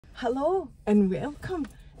Hello and welcome.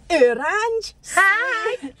 Ange.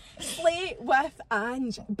 Hi. Slay with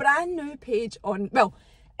Ange. Brand new page on, well,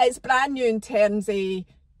 it's brand new in terms of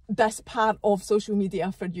this part of social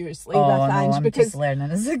media for you, Slay with Ange. I'm because just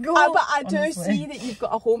learning as I go. but I do honestly. see that you've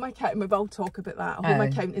got a home account, and we will talk about that, a home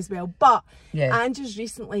account as well. But yeah. Ange has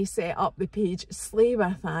recently set up the page Slay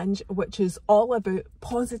with Ange, which is all about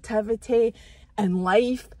positivity in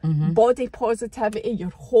life, body positivity,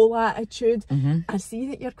 your whole attitude. I see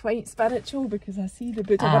that you're quite spiritual because I see the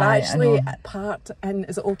Buddha. We're actually parked in,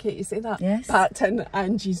 is it okay to say that? Yes. Parked in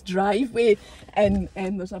Angie's driveway, and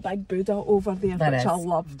there's a big Buddha over there, which I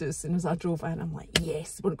loved as soon as I drove in. I'm like,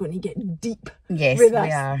 yes, we're going to get deep with this. We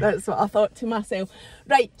are. That's what I thought to myself.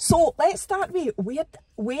 Right, so let's start with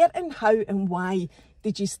where and how and why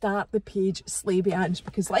did you start the page Slay with Ange?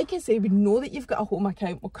 Because like I say, we know that you've got a home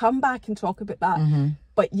account. We'll come back and talk about that.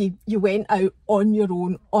 But you went out on your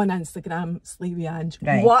own on Instagram, Slay with Ange.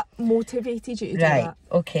 Right. What motivated you to do that?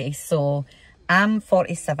 Okay, so I'm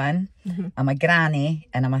 47. I'm a granny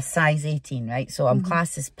and I'm a size 18, right? So I'm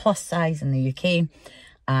classed as plus size in the UK.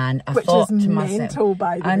 And I thought to myself, mental,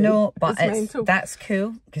 by the way. I know, but mental. That's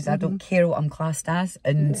cool because I don't care what I'm classed as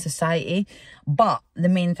in society. But the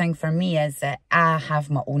main thing for me is that I have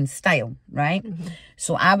my own style, right?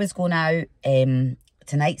 So I was going out to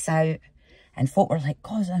nights out, and folk were like,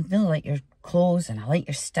 God, I really like your clothes and I like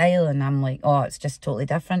your style. And I'm like, oh, it's just totally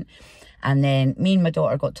different. And then me and my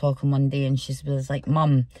daughter got talking one day, and she was like,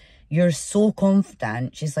 Mum, you're so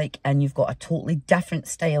confident. She's like, and you've got a totally different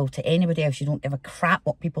style to anybody else. You don't give a crap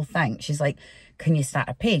what people think. She's like, can you start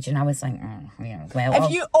a page? And I was like, yeah, well.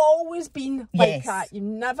 Have you always been like that? You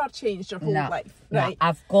never changed your whole life, right? No,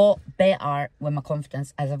 I've got better with my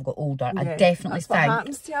confidence as I've got older. I definitely that's what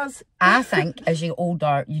happens to us. I think as you get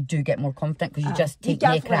older, you do get more confident because you just take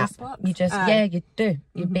no crap. You just, you do.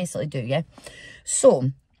 You basically do, yeah.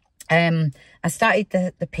 So, I started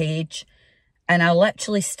the page. And I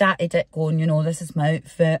literally started it going, you know, this is my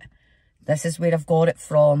outfit. This is where I've got it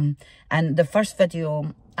from. And the first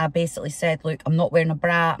video, I basically said, look, I'm not wearing a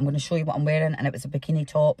bra. I'm going to show you what I'm wearing. And it was a bikini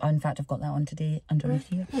top. In fact, I've got that on today underneath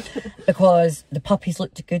here. Because the puppies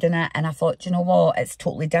looked good in it. And I thought, you know what? It's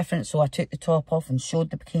totally different. So I took the top off and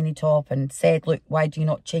showed the bikini top and said, look, why do you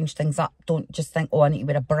not change things up? Don't just think, oh, I need to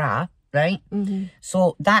wear a bra. Right?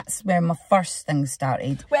 So that's where my first thing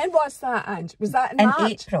started. When was that, Ange? Was that in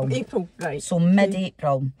March? April. April, right. So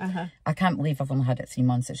mid-April. I can't believe I've only had it 3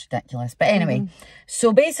 months. It's ridiculous. But anyway,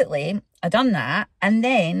 so basically, I done that and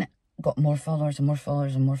then got more followers and more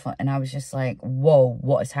followers and more followers. And I was just like, whoa,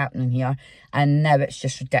 what is happening here? And now it's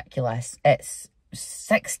just ridiculous. It's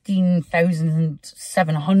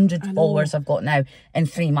 16,700 followers I've got now in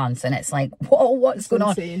 3 months. And it's like, whoa, what's going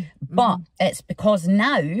on? But it's because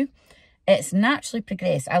now it's naturally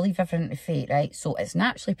progressed. I leave everything to fate, right? So it's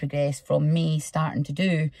naturally progressed from me starting to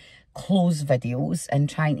do clothes videos and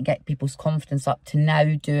trying to get people's confidence up to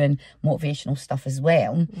now doing motivational stuff as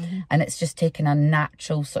well. And it's just taken a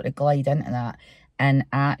natural sort of glide into that. And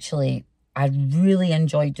I really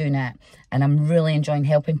enjoy doing it. And I'm really enjoying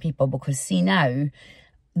helping people because see now,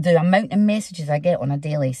 the amount of messages I get on a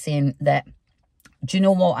daily saying that, do you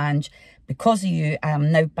know what, Ange? Because of you,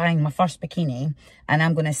 I'm now buying my first bikini and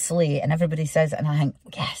I'm going to slay. And everybody says it and I think,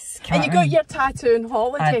 yes. And you got your tattoo on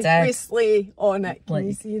holiday with Slay on it. Can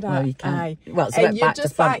you see that? Well, you can. Aye. Well, it's a bit back to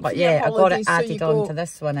front, but yeah, I got it added on to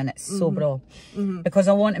this one and it's so bra. Because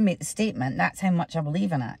I want to make the statement, that's how much I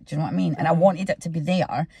believe in it. Do you know what I mean? And I wanted it to be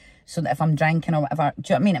there so that if I'm drinking or whatever,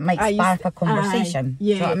 do you know what I mean? It might spark a conversation.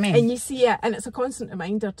 Yeah, do you know what I mean? And you see it, and it's a constant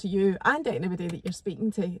reminder to you and anybody that you're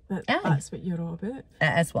speaking to that that's what you're all about.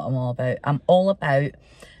 It is what I'm all about. I'm all about,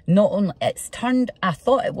 not only, it's turned, I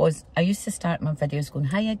thought it was, I used to start my videos going,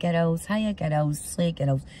 hiya girls, slay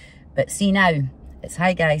girls. But see now, it's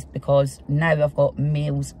hi guys, because now I've got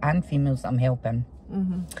males and females that I'm helping.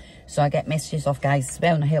 So I get messages off guys as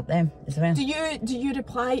well and I help them as well. Do you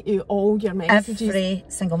reply to all your messages? Every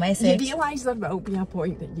single message. You realise there will be a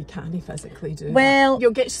point that you can't physically do that.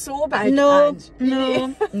 You'll get so big. No,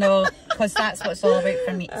 because that's what it's all about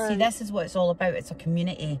for me. See, this is what it's all about. It's a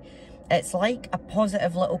community. It's like a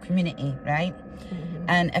positive little community, right?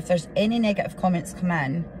 And if there's any negative comments come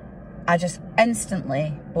in, I just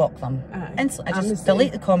instantly block them. I just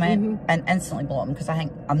delete the comment and instantly block them because I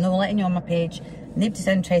think I'm not letting you on my page. Nobody's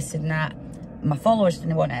interested in that. My followers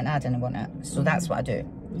didn't want it and I didn't want it. So that's what I do.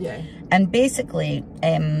 Yeah. And basically,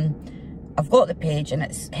 I've got the page and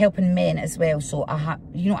it's helping men as well. So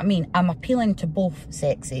you know what I mean? I'm appealing to both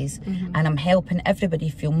sexes and I'm helping everybody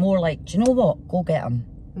feel more like, do you know what? Go get them.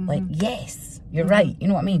 Like, yes, you're right. You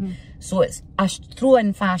know what I mean? So I throw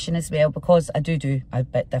in fashion as well because I do a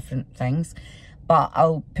bit different things. but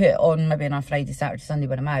I'll put it on maybe on a Friday, Saturday, Sunday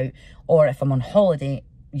when I'm out, or if I'm on holiday,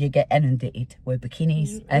 you get inundated with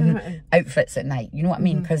bikinis and outfits at night. You know what I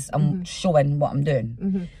mean? Because I'm showing what I'm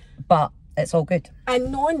doing. But it's all good.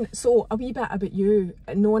 And knowing, so a wee bit about you,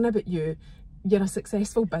 knowing about you, you're a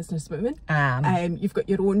successful businesswoman. You've got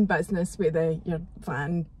your own business with your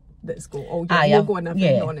van that's got all your logo and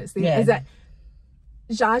everything on it. Is it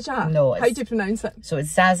Jaja? No. How do you pronounce it? So it's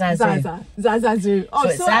Zaza Zoo. Zaza Zoo. Oh, so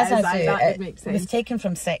it's Zaza Zoo. That would make sense. It was taken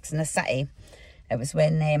from Sex in the City. It was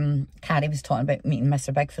when Carrie was talking about meeting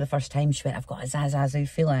Mr. Big for the first time. She went, I've got a Zaza Zoo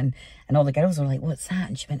feeling. And all the girls were like, what's that?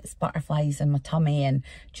 And she went, it's butterflies in my tummy. And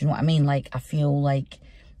do you know what I mean? Like, I feel like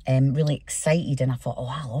really excited. And I thought, oh,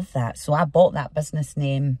 I love that. So I bought that business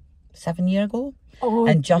name 7 years ago.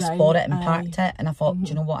 And just bought it and parked it. And I thought, do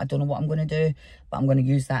you know what? I don't know what I'm going to do, but I'm going to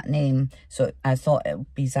use that name. So I thought it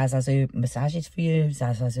would be Zaza Zoo massages for you,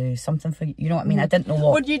 Zaza Zoo something for you. You know what I mean? I didn't know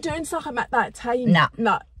what. Were you doing something at that time? Nah. You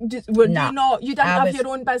not? You didn't have your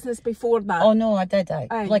own business before that? Oh no, I did.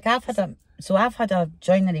 Like I've had a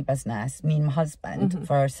joinery business, me and my husband,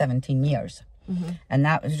 for 17 years. And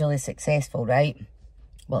that was really successful, right?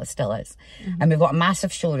 Well, it still is. And we've got a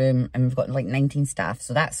massive showroom and we've got like 19 staff.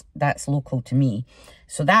 So that's local to me.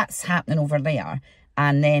 So that's happening over there.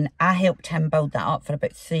 And then I helped him build that up for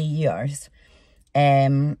about 3 years.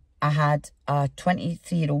 I had a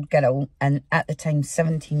 23-year-old girl and at the time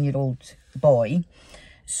 17-year-old boy.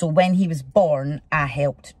 So when he was born, I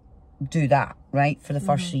helped do that, right, for the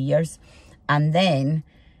first 3 years. And then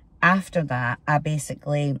after that, I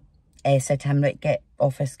basically said to him, right, get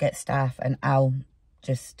staff and I'll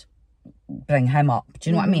just bring him up, do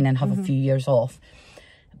you know what I mean, and have a few years off.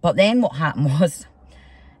 But then what happened was,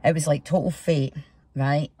 it was like total fate,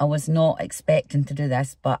 right? I was not expecting to do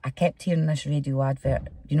this, but I kept hearing this radio advert,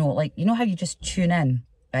 you know, like, you know how you just tune in,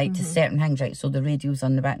 right, to certain things, right? So the radio's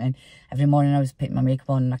on the back, and every morning I was putting my makeup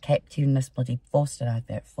on and I kept hearing this bloody Foster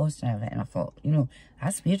advert, and I thought, you know,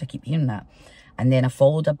 that's weird, I keep hearing that. And then I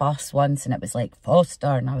followed a bus once and it was like Foster,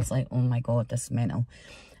 and I was like, oh my God, this is mental.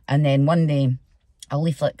 And then one day, a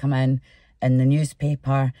leaflet come in the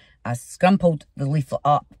newspaper. I scrumpled the leaflet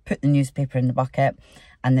up, put the newspaper in the bucket,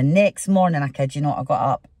 and the next morning, I kid you not, I got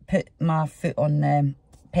up, put my foot on the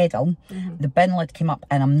pedal, the bin lid came up,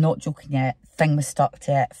 and I'm not joking yet, thing was stuck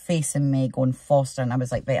to it, facing me, going Foster, and I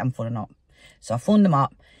was like, right, I'm phoning up. So I phoned them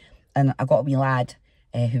up, and I got a wee lad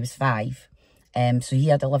who was 5. So he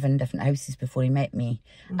had 11 different houses before he met me,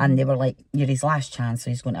 and they were like, you're his last chance, so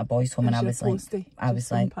he's going to a boys' home. And I was like,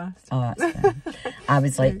 oh, that's fine. I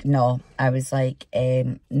was like, no,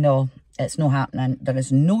 no, it's not happening. There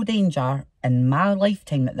is no danger in my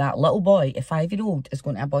lifetime that that little boy, a 5-year-old, is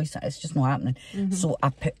going to a boys' home. It's just not happening. So I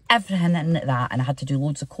put everything into that, and I had to do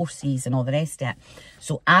loads of courses and all the rest of it.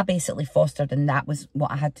 So I basically fostered, and that was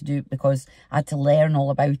what I had to do, because I had to learn all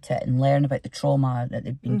about it and learn about the trauma that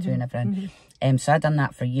they'd been through and everything. So I'd done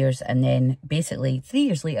that for years, and then basically 3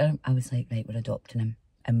 years later, I was like, right, we're adopting him.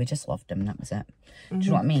 And we just loved him, and that was it. Do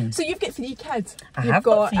you know what I mean? So you've got 3 kids. I have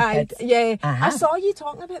got 3 kids. Yeah, I saw you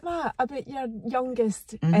talking about that, about your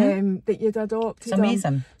youngest that you'd adopted. It's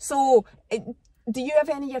amazing. So do you have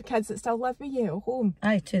any of your kids that still live with you at home?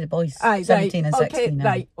 Aye, 2 of the boys, 17 and 16 now.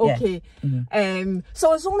 Right, okay. Yeah.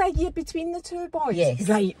 So it's only a year between the 2 boys? Yes.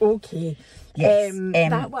 Right, okay. Yes.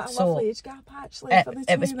 That what a lovely age gap, actually, for the 2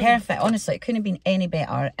 it was perfect. Honestly, it couldn't have been any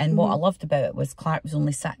better. And what I loved about it was Clark was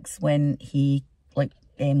only 6 when he, like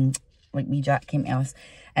wee Jack came to us.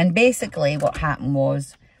 And basically what happened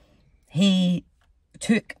was, he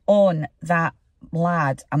took on that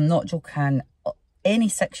lad. I'm not joking. Any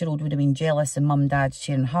 6-year-old would have been jealous, and mum and dad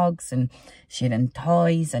sharing hugs and sharing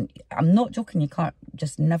toys. And I'm not joking, you can't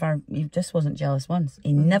just never, he just wasn't jealous once.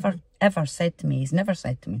 He never, ever said to me, he's never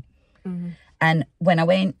said to me. And when I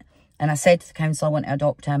went and I said to the council I want to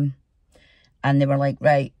adopt him, and they were like,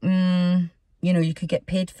 right, you know, you could get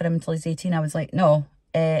paid for him until he's 18. I was like, no,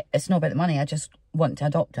 it's not about the money. I just want to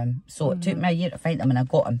adopt him. So it took me a year to find him, and I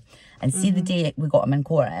got him. And see the day we got him in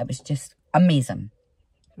court, it was just amazing.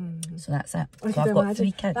 So that's it. So I've got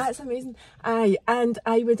 3 kids. That's amazing. Aye, and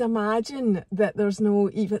I would imagine that there's no,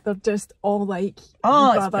 even, they're just all like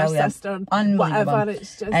brother, sister, whatever.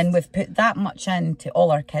 It's just... And we've put that much into all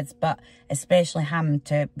our kids, but especially him,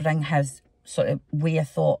 to bring his sort of way of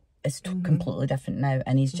thought is completely different now,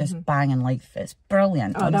 and he's just banging life. It's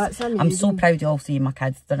brilliant. Oh, that's amazing. I'm so proud of all 3 of my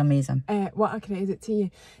kids. They're amazing. What a credit to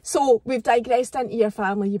you. So we've digressed into your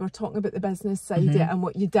family. You were talking about the business side of it and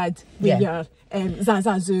what you did with your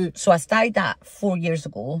Zaza Zoo. So I started that 4 years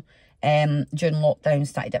ago. During lockdown,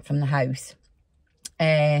 started it from the house.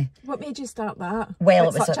 What made you start that? Well,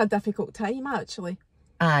 it was such a difficult time, actually.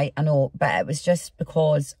 I know, but it was just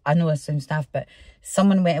because, I know it sounds daft, but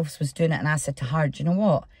someone else was doing it, and I said to her, do you know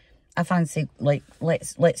what? I fancy, like,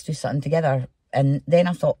 let's do something together. And then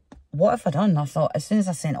I thought, what have I done? I thought, as soon as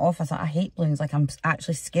I sent it off, I thought, I hate balloons. Like, I'm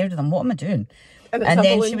actually scared of them. What am I doing? And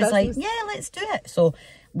then she was like, yeah, let's do it. So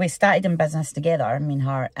we started in business together, me and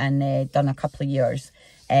her, and done a couple of years.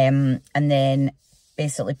 And then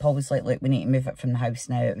basically Paul was like, look, we need to move it from the house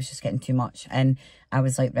now. It was just getting too much. And I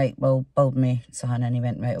was like, right, well, build me something. And he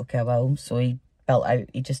went, right, okay, I will. So he built out,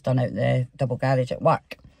 he just done out the double garage at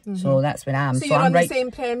work. So that's where I am. So you're on the same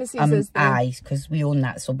premises as them? Aye, because we own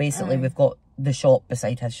that. So basically we've got the shop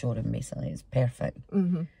beside his showroom, basically. It's perfect. Do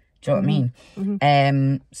you know what I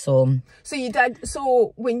mean? So you did,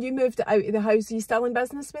 so when you moved out of the house, are you still in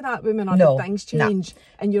business with that woman, or did things change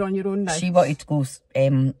and you're on your own now? She wanted to go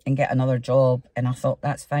and get another job, and I thought,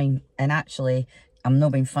 that's fine. And actually, I'm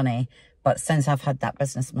not being funny, but since I've had that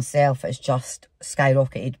business myself, it's just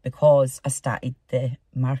skyrocketed because I started the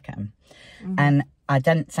marketing. And I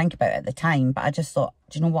didn't think about it at the time, but I just thought,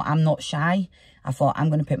 do you know what? I'm not shy. I thought, I'm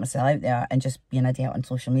going to put myself out there and just be an idiot on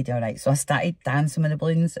social media, right? So I started dancing with the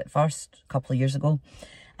balloons at first, a couple of years ago.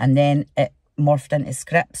 And then it morphed into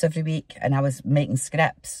scripts every week, and I was making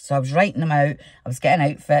scripts. So I was writing them out. I was getting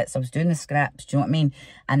outfits. I was doing the scripts. Do you know what I mean?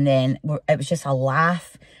 And then it was just a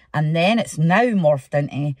laugh. And then it's now morphed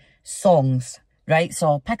into songs. Right, so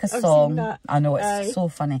I'll pick a song. I know, it's so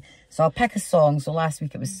funny. So I'll pick a song. So last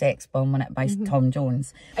week it was Sex Bomb, and it by Tom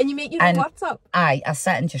Jones. And you make your own words up? I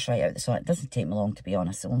sit and just write out the song. It doesn't take me long, to be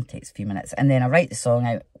honest. It only takes a few minutes. And then I write the song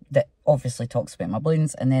out that obviously talks about my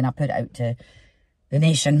balloons, and then I put it out to the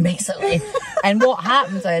nation, basically. And what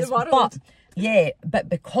happens is, but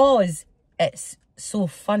because it's so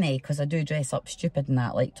funny, because I do dress up stupid and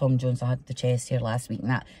that, like Tom Jones, I had the chest here last week and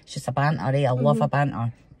that. It's just a banter, I love a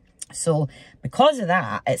banter. So because of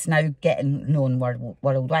that, it's now getting known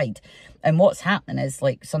worldwide. And what's happening is,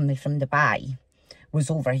 like, somebody from Dubai was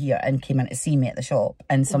over here and came in to see me at the shop,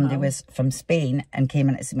 and somebody was from Spain and came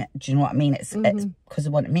in to see me. Do you know what I mean? It's because they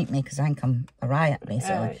want to meet me, because I think I'm a riot,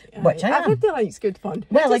 basically. Which I am. Everybody likes good fun.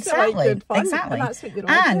 Well, exactly. Good fun, exactly. And that's what you're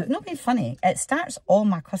on and not being funny, it starts all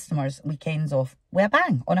my customers' weekends off with a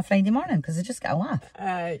bang on a Friday morning, because they just get a laugh.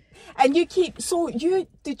 And you keep, so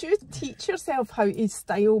did you teach yourself how to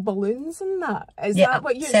style balloons and that? Is that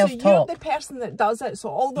what you, self-taught. So you're the person that does it, so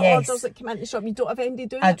all the orders that come into the shop, you don't have anybody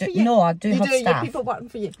doing it for you? No, I do have staff. You have people working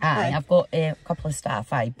for you? Aye, I've got a couple of staff,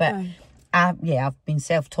 but I've been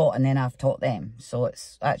self-taught, and then I've taught them. So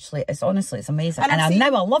it's actually, honestly, it's amazing. And now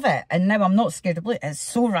I love it. And now I'm not scared of blue. It's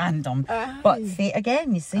so random. But fate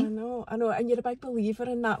again, you see. I know. And you're a big believer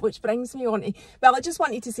in that, which brings me on to, well, I just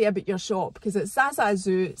wanted to say about your shop, because it's Zaza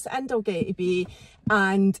Zoo, it's in Dalgety Bay,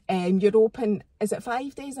 and you're open, is it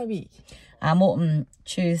 5 days a week? I'm open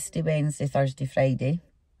Tuesday, Wednesday, Thursday, Friday,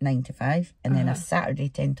 9 to 5, and then a Saturday,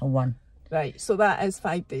 10 till 1. Right, so that is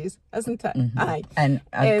 5 days, isn't it? Aye. And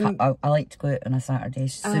I like to go out on a Saturday.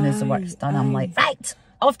 As soon as the work's done, I'm like, right,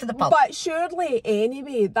 off to the pub. But surely,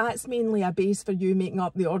 anyway, that's mainly a base for you making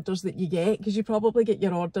up the orders that you get, because you probably get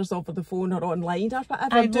your orders over the phone or online or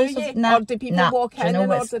whatever, do you? Or do people walk in and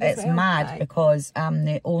order as well? It's mad, because I'm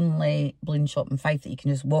the only balloon shop in Fife that you can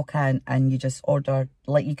just walk in and you just order,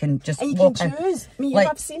 like, you can just walk in. And you can choose. I mean,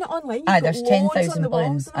 I've seen it online. There's 10,000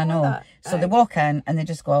 balloons, I know. So they walk in and they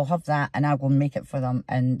just go, I'll have that, and I'll go and make it for them,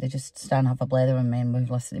 and they just stand, have a blether with me, and we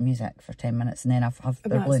listen to music for 10 minutes, and then I have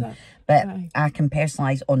their balloon. But I can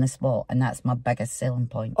personalise on the spot, and that's my biggest selling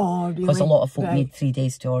point. Oh, really? Because a lot of folk need 3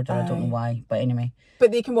 days to order. I don't know why, but anyway.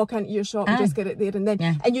 But they can walk into your shop and just get it there and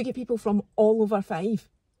then. And you get people from all over Fife.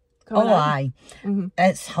 Aye.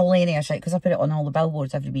 It's hilarious, right? Because I put it on all the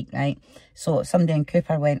billboards every week, right? So somebody in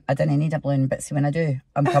Cooper went, I didn't need a balloon, but see, when I do,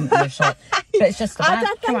 I'm coming to your shop. But it's just I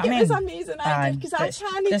did think it was amazing, because I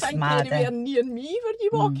can't think anywhere near me where you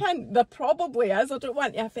walk in. There probably is. I don't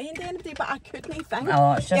want to offend anybody, but I couldn't think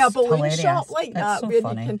of a balloon shop like that where you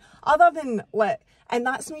can, other than, like, and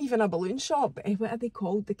that's not even a balloon shop. What are they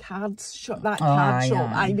called? The cards shop. That card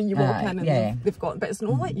shop. When you walk in and they've got, but it's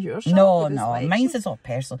not like your shop. No, mine's is all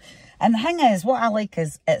personal. And the thing is, what I like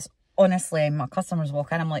is, it's honestly, my customers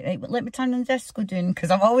walk in, I'm like, right, let me turn the disco doing,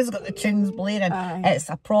 because I've always got the tunes blaring. It's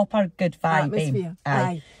a proper good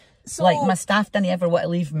vibe. So, like, my staff didn't ever want to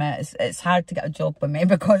leave me. It's hard to get a job with me,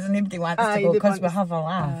 because nobody wants to go, because we have a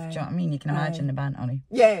laugh. Do you know what I mean? You can imagine the banter.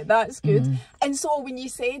 Yeah, that's good. And so when you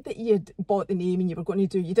said that you'd bought the name and you were going to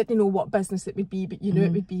do, you didn't know what business it would be, but you knew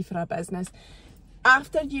it would be for a business.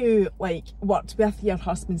 After you, like, worked with your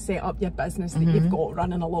husband, set up your business that you've got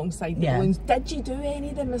running alongside the balloons, did you do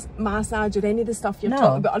any of the massage or any of the stuff you're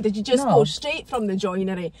talking about, or did you just go straight from the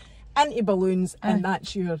joinery into balloons and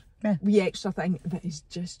that's your wee extra thing that is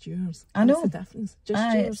just yours. I know. That's the difference.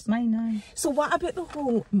 Just yours. It's mine now. So what about the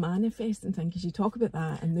whole manifesting thing? Because you talk about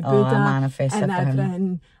that and the Oh, Buddha I manifest and everything.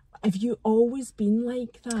 everything. Have you always been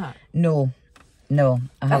like that? No,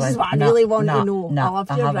 I haven't. This is what I really want to know. No, I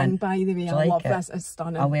love I your haven't. ring, by the way. I like love it? this. It's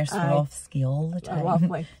stunning. I wear Swarovski all the time.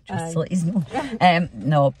 Lovely. Just to let you know.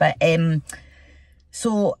 No, but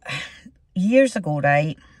so years ago,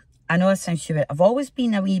 right? I know it sounds stupid. I've always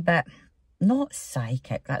been a wee bit, not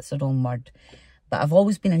psychic. That's the wrong word. But I've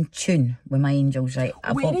always been in tune with my angels, right?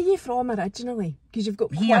 Where are you from originally? Because you've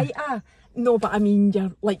got Here. quite a... No, but I mean,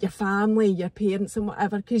 your family, your parents and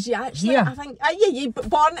whatever. Because you actually, Here. I think, you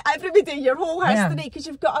born everybody, your whole Yeah. history. Because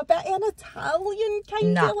you've got a bit of an Italian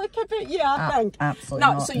kind of look about you, I think. Absolutely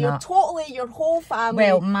No, not. so you're totally, your whole family.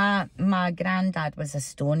 Well, my granddad was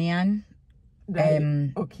Estonian.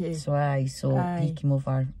 Right, okay. So he came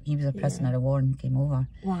over. He was a prisoner of war and came over.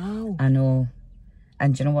 Wow. I know.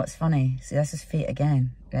 And do you know what's funny? See, this is fate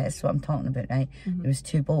again. Right? This is what I'm talking about, right? There was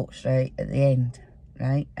 2 boats, right, at the end,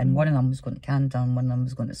 right? And one of them was going to Canada and one of them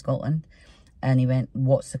was going to Scotland. And he went,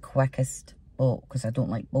 what's the quickest boat? Because I don't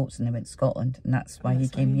like boats. And they went Scotland. And that's why he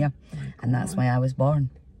came here. And that's why I was born.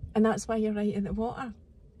 And that's why you're right in the water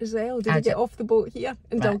as well. Did you get off the boat here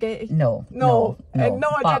in Dalgety? No. I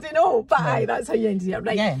didn't know. But aye, that's how you ended up,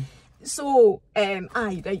 right? Yeah. So,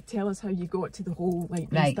 right, tell us how you got to the whole, like,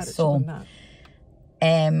 spiritual and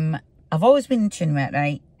that. I've always been in tune with it,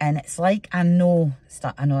 right? And it's like, I know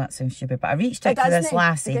that sounds stupid, but I reached out to this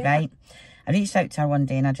lassie, right? I reached out to her one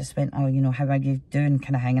day and I just went, oh, you know, how are you doing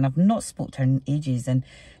kind of thing? And I've not spoke to her in ages. And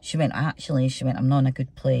she went, I'm not in a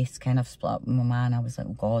good place, kind of split up with my man. I was like,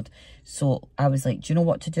 oh God. So I was like, do you know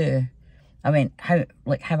what to do? I went, how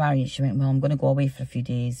are you? She went, well, I'm going to go away for a few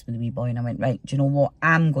days with the wee boy. And I went, right, do you know what?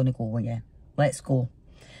 I'm going to go with you. Let's go.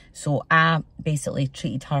 So I basically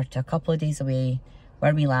treated her to a couple of days away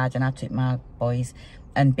where we lad, and I took my boys.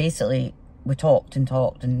 And basically we talked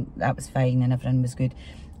and that was fine and everything was good.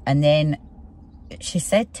 And then she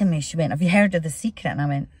said to me, she went, have you heard of The Secret? And I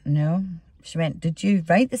went, no. She went, did you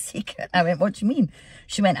write The Secret? I went, what do you mean?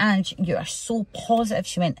 She went, and you are so positive.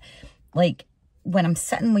 She went, like, when I'm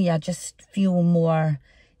sitting with you, I just feel more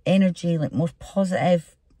energy, like more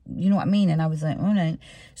positive. You know what I mean? And I was like, all right.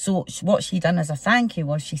 So what she done as a thank you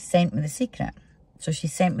was she sent me The Secret. So she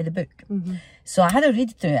sent me the book. So I had a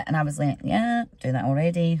read through it and I was like, yeah, do that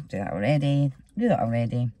already.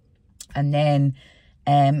 And then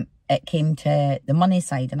it came to the money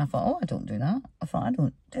side and I thought, oh, I don't do that. I thought, I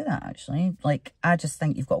don't do that actually. Like, I just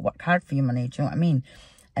think you've got to work hard for your money. Do you know what I mean?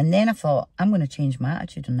 And then I thought, I'm going to change my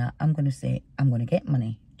attitude on that. I'm going to say, I'm going to get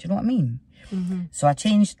money. Do you know what I mean? So I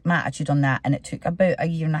changed my attitude on that and it took about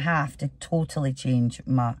 1.5 years to totally change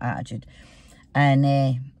my attitude.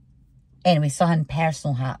 And anyway, something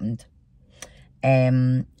personal happened.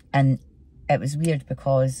 And it was weird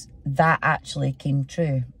because that actually came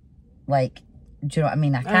true. Like, do you know what I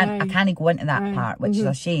mean? I can't go into that part, which is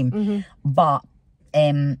a shame. But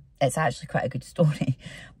it's actually quite a good story.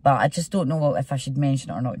 But I just don't know if I should mention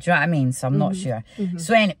it or not. Do you know what I mean? So I'm not sure.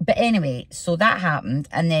 So anyway, so that happened.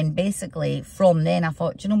 And then basically from then I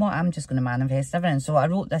thought, do you know what? I'm just going to manifest everything. So I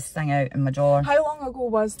wrote this thing out in my drawer. How long ago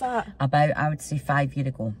was that? About, I would say 5 years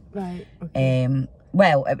ago. Right. Okay.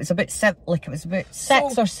 Well, it was about 6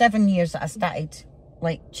 or 7 years that I started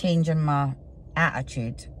like changing my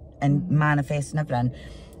attitude and manifesting everything.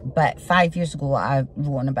 But 5 years ago, I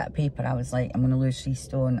wrote on a bit of paper, I was like, I'm going to lose 3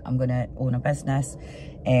 stone, I'm going to own a business,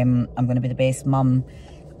 I'm going to be the best mum,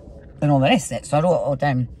 and all the rest of it. So I wrote it all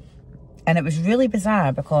down. And it was really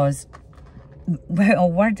bizarre because, well, a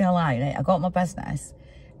word of a lie, right? I got my business,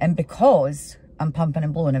 and because I'm pumping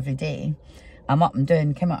and blowing every day, I'm up and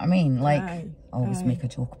down, you know what I mean? Like, I always make a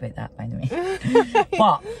joke about that, by the way.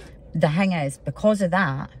 But the thing is, because of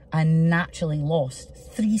that, I naturally lost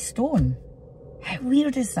 3 stone. How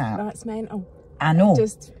weird is that? That's mental. I know.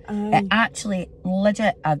 It actually,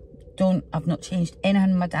 legit, I've not changed anything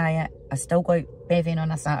in my diet. I still go out beviing on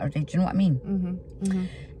a Saturday. Do you know what I mean?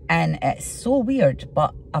 And it's so weird,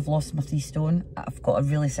 but I've lost my 3 stone. I've got a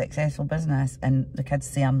really successful business and the kids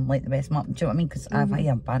say I'm like the best mum. Do you know what I mean? Because I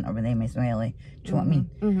have banter with them as well. Like, do you know what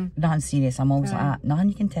I mean? Nothing serious. I'm always like that. Nothing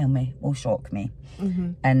you can tell me will shock me.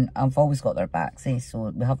 And I've always got their backs, eh?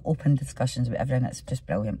 So we have open discussions with everything. It's just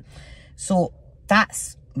brilliant. So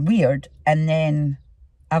that's weird. And then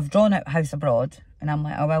I've drawn out House Abroad and I'm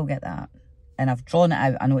like, I will get that. And I've drawn it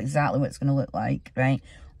out. I know exactly what it's going to look like, right?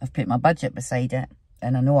 I've put my budget beside it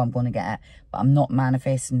and I know I'm going to get it, but I'm not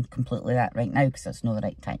manifesting completely that right now because it's not the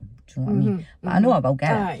right time. Do you know what I mean? But I know I will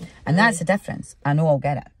get it. And that's the difference. I know I'll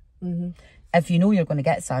get it. If you know you're going to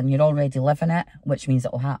get something, you're already living it, which means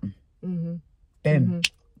it'll happen. Boom.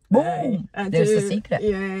 Boom! There's the secret.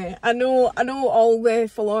 Yeah, I know all the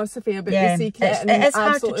philosophy about the secret. It is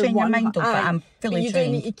hard to train your mind up, but I'm fully you trained.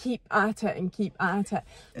 do need to keep at it and keep at it.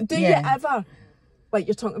 Do you ever, like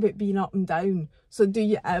you're talking about being up and down, so do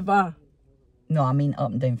you ever? No, I mean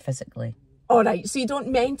up and down physically. All right, so you don't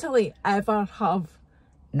mentally ever have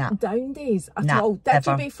down days at all? Did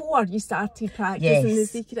you before you started practicing the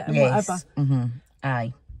secret and whatever?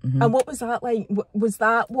 Aye. And what was that like? Was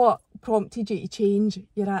that what prompted you to change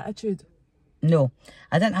your attitude? No,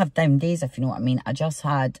 I didn't have down days, if you know what I mean. I just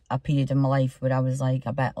had a period in my life where I was like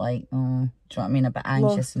a bit like, do you know what I mean? A bit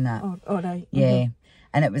anxious and that. Oh, all right. Yeah.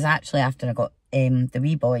 And it was actually after I got the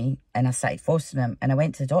wee boy and I started fostering him, and I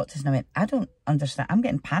went to the doctors and I went, I don't understand. I'm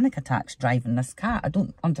getting panic attacks driving this car. I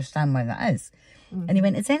don't understand why that is. And he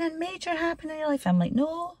went, is anything major happening in your life? I'm like,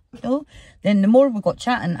 no. Then the more we got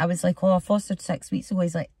chatting, I was like, oh, I fostered 6 weeks ago.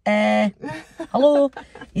 He's like, hello.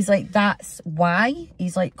 He's like, that's why.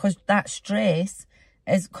 He's like, because that stress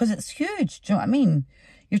is, because it's huge. Do you know what I mean?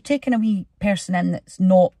 You're taking a wee person in that's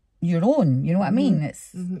not your own. You know what I mean?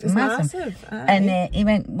 It's massive. And he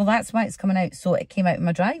went, well, that's why it's coming out. So it came out in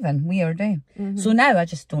my driving. Weird, eh? So now I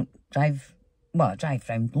just don't drive. Well, I drive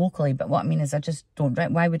around locally, but what I mean is I just don't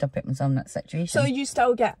drive. Why would I put myself in that situation? So you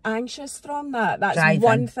still get anxious from that? That's driving.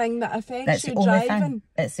 One thing that affects you, driving. Thing.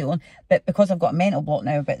 It's the only. But because I've got a mental block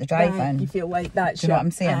now about the driving. Right, you feel like that's do you know what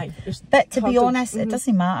I'm saying? But to be honest, it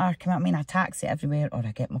doesn't matter. Come on, I mean, I taxi everywhere, or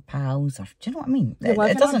I get my pals, or do you know what I mean? You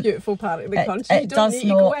live in a beautiful part of the country. You don't need to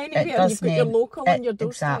go anywhere. You've got your local on your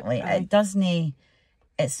doorstep. Exactly. It doesn't.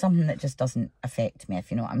 It's something that just doesn't affect me,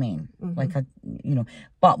 if you know what I mean. Like,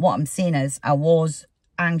 But what I'm saying is, I was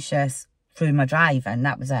anxious through my driving,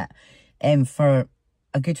 that was it, for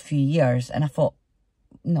a good few years, and I thought,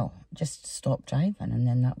 no, just stop driving, and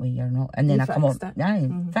then that way you're not, and then I come up,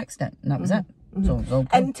 fixed it, and that was it. So it was all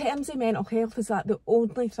good. In terms of mental health, is that the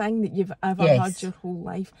only thing that you've ever had your whole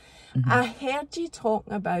life? I heard you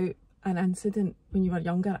talking about an incident when you were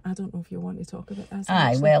younger. I don't know if you want to talk about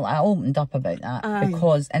this. Well, I opened up about that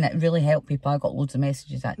because, and it really helped people. I got loads of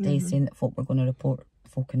messages that day saying that folk were going to report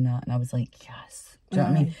folk in that, and I was like, yes. Do you know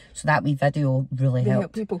what I mean? So that wee video really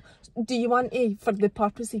helped people. Do you want to, for the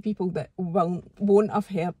purpose of people that won't have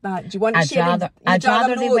heard that, do you want to share? I'd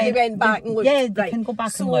rather they went back and looked. Yeah, they can go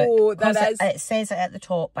back and look. Because it says it at the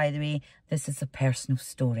top, by the way, this is a personal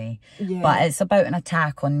story. But it's about an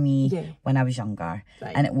attack on me when I was younger.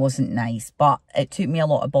 And it wasn't nice. But it took me a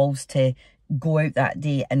lot of balls to go out that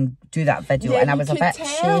day and do that video, and I was a bit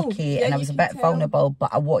shaky and I was a bit vulnerable,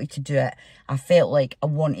 but I wanted to do it. I felt like I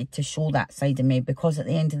wanted to show that side of me, because at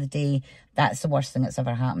the end of the day, that's the worst thing that's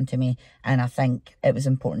ever happened to me, and I think it was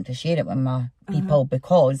important to share it with my people,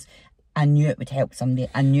 because I knew it would help somebody.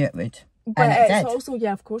 I knew it would. But it's also,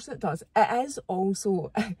 of course it does. It is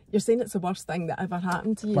also, you're saying it's the worst thing that ever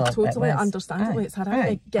happened to you. Well, totally understandably, it's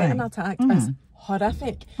horrific. Getting attacked is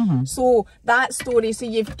horrific. So that story, so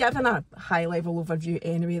you've given a high level overview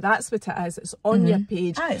anyway. That's what it is. It's on your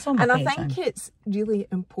page. It's on my page, I think it's really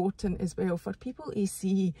important as well for people to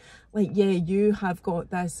see, like, you have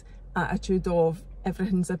got this attitude of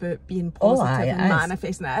everything's about being positive and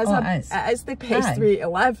manifesting. It is the best way to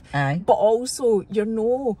live. But also,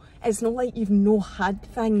 it's not like you've had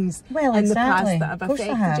things in the past that have affected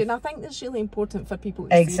you. And I think it's really important for people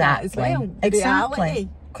to see that as well. Reality.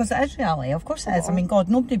 Because it is reality, of course it is. I mean, God,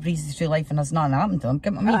 nobody breezes through life and there's nothing happened to them.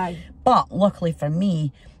 Get what I mean? But luckily for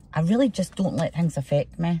me, I really just don't let things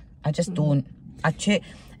affect me. I just don't.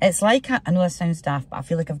 It's like, I know this sounds daft, but I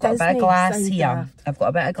feel like I've got a bit of glass here. I've got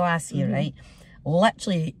a bit of glass here, right?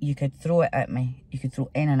 Literally, you could throw it at me. You could throw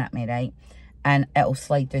anything at me, right? And it'll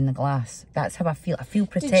slide down the glass. That's how I feel. I feel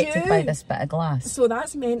protected by this bit of glass. So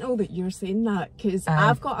that's mental that you're saying that, because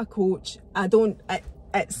I've got a coach.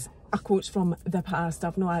 It's a coach from the past.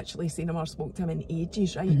 I've not actually seen him or spoke to him in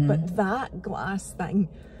ages, right? But that glass thing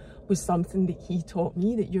was something that he taught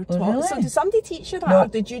me, that you're taught. Really? So did somebody teach you that, or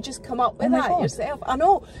did you just come up with that yourself? I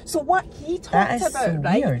know. So what he talked about,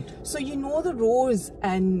 right? Weird. So you know the rose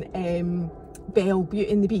in Belle, Beauty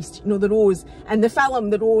and the Beast, you know the rose, and the film,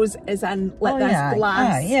 the rose is in this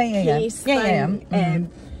glass case thing.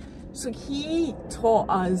 So he taught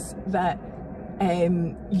us that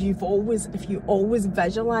if you always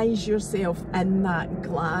visualize yourself in that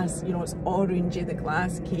glass, you know, it's orangey, the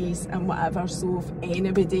glass case and whatever, so if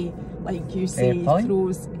anybody, like you say,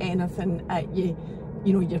 throws anything at you,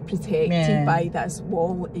 you know, you're protected by this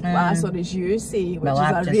wall of glass, or as you say, which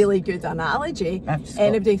is a really good analogy,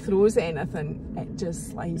 anybody throws anything, it just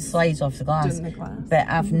slides off the glass. But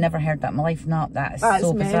I've never heard that in my life. That's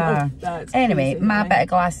so bizarre. Anyway, crazy, my bit of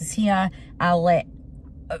glass is here. I'll let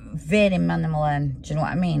very minimal in, do you know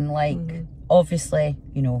what I mean? Like obviously,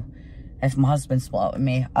 you know, if my husband split up with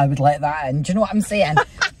me, I would let that in. Do you know what I'm saying?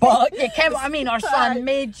 But you get what I mean, or something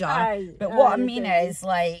major. But what I mean is,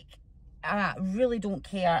 like, I really don't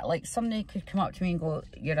care. Like, somebody could come up to me and go,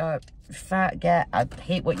 you're a fat git, I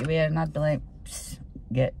hate what you wear, and I'd be like,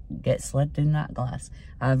 get slid down that glass.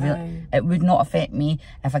 It would not affect me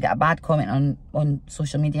if I get a bad comment on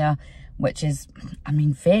social media, which is, I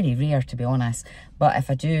mean, very rare, to be honest. But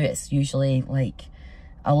if I do, it's usually like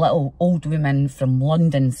a little old woman from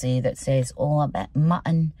London, say, that says, oh, a bit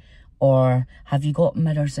mutton, or have you got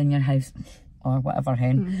mirrors in your house, or whatever,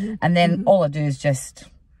 hen. And then all I do is just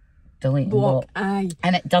delete and block. And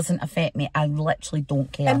it doesn't affect me. I literally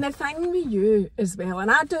don't care. And the thing with you as well,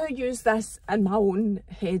 and I do use this in my own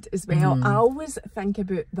head as well, I always think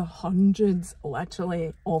about the hundreds,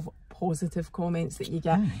 literally, of positive comments that you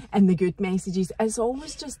get and the good messages. It's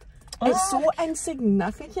always just, it's so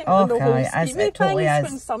insignificant in the whole scheme of things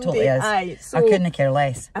when somebody... I couldn't care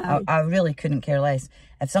less. I really couldn't care less.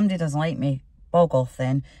 If somebody doesn't like me, bog off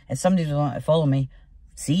then. If somebody doesn't want to follow me,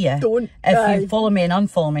 see ya. If you follow me and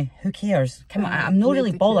unfollow me, who cares? Come on, I'm not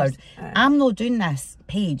really bothered. I'm not doing this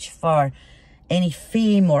page for any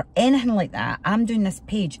fame or anything like that. I'm doing this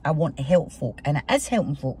page, I want to help folk, and it is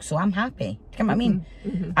helping folk, so I'm happy. Do you know what I mean?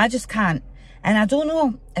 I just can't. And I don't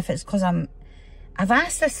know if it's because I've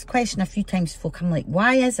asked this question a few times to folk. I'm like,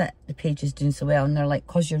 why is it the page is doing so well? And they're like,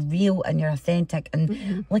 because you're real and you're authentic.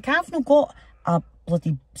 And like, I've not got a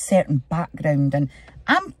bloody certain background, and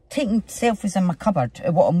I'm taking selfies in my cupboard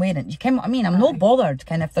of what I'm wearing. You know what I mean? I'm not bothered.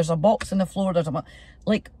 Kind of, if there's a box on the floor, there's a,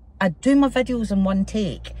 like, I do my videos in one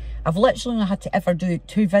take. I've literally only had to ever do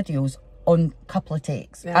 2 videos on a couple of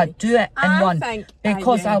takes. I do it in one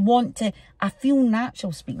because I want to, I feel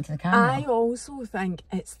natural speaking to the camera. I also think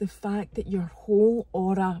it's the fact that your whole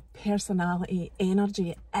aura, personality,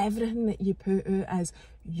 energy, everything that you put out is,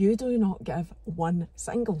 you do not give one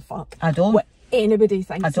single fuck. I don't. What anybody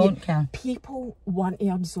thinks. I don't care. People want to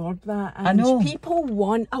absorb that. And I know. People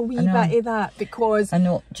want a wee bit of that because... I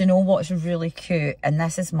know. Do you know what's really cute? And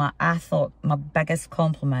this is I thought my biggest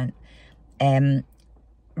compliment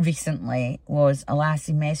recently was a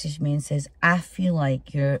lassie messaged me and says, I feel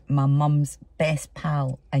like you're my mum's best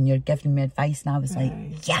pal and you're giving me advice. And I was like,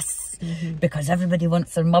 yes, because everybody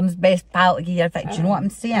wants their mum's best pal to give you advice. Do you know what I'm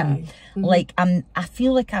saying? Like, I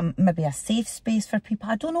feel like I'm maybe a safe space for people.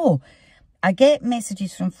 I don't know. I get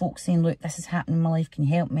messages from folks saying, look, this is happening in my life, can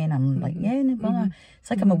you help me? And I'm like, yeah, no bother. It's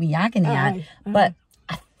like I'm a wee agony aunt. But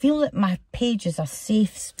I feel that my page is a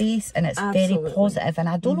safe space and it's very positive. And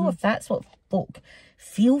I don't know if that's what folk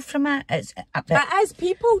feel from it. It's as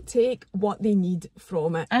people take what they need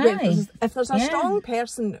from it. If there's a strong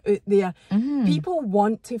person out there, people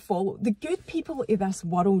want to follow. The good people of this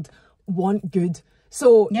world want good.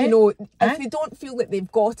 So, you know, if they don't feel that they've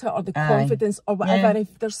got it or the confidence or whatever,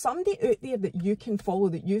 if there's somebody out there that you can follow,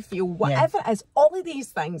 that you feel, whatever it is, all of these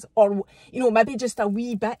things, or, you know, maybe just a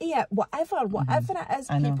wee bit of it, whatever it is,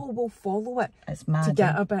 people will follow it to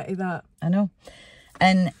get a bit of that. I know.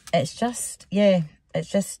 And it's just, it's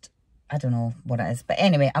just, I don't know what it is. But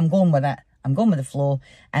anyway, I'm going with it. I'm going with the flow,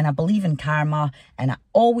 and I believe in karma, and I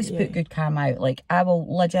always put good karma out. Like, I will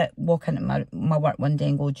legit walk into my work one day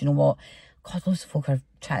and go, do you know what? God, loads of folk are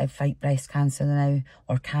trying to fight breast cancer now,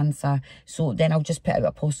 or cancer. So then I'll just put out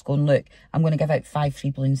a post going, look, I'm going to give out 5 free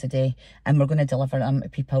balloons a day, and we're going to deliver them to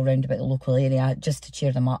people around about the local area just to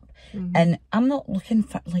cheer them up. And I'm not looking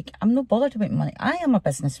for, like, I'm not bothered about money. I am a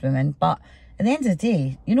businesswoman, but at the end of the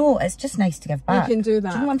day, you know, it's just nice to give back. You can do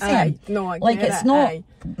that. Do you know what I'm saying? No, I like, get it's it. not,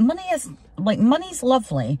 money is, like, money's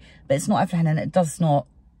lovely, but it's not everything, and it does not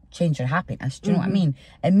change your happiness. Do you know what I mean?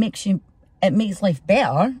 It makes you, it makes life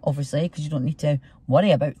better, obviously, because you don't need to worry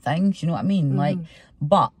about things, you know what I mean? Like,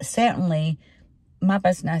 but certainly my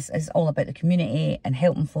business is all about the community and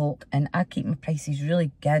helping folk, and I keep my prices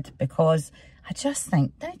really good because I just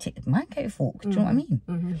think, don't take the mank out of folk, do you know what I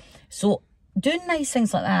mean? So doing nice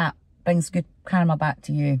things like that brings good karma back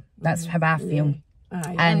to you. That's how I feel.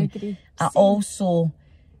 I agree. I also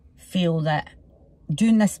feel that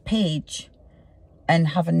doing this page and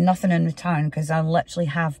having nothing in return, because I literally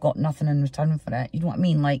have got nothing in return for it. You know what I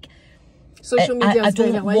mean? Like, social media. I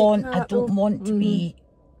don't want to be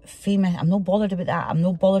famous. I'm not bothered about that. I'm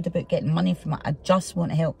not bothered about getting money from it. I just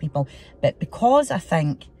want to help people. But because I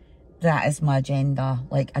think that is my agenda,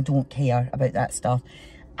 like, I don't care about that stuff,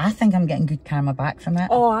 I think I'm getting good karma back from it.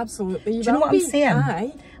 Oh, absolutely. Do you know what I'm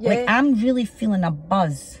saying? Like, I'm really feeling a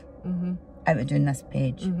buzz out of doing this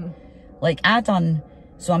page. Like,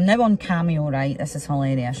 so I'm now on Cameo, right? This is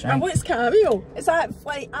hilarious, right? And what's Cameo? Is that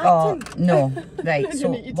like acting? Oh, no. Right, so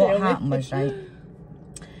what happened was, right,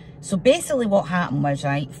 So basically what happened was,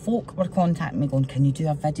 right, folk were contacting me going, can you do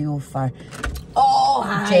a video for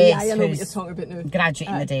Jess, I know what you're talking about now.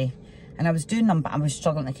 Graduating the day. And I was doing them, but I was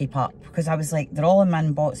struggling to keep up because I was like, they're all in my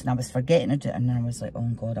inbox and I was forgetting to do it. And then I was like, oh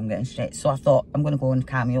God, I'm getting stressed. So I thought, I'm going to go on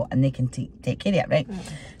Cameo and they can take care of it, right?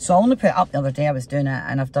 So I only put it up the other day, I was doing it,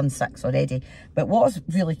 and I've done 6 already. But what was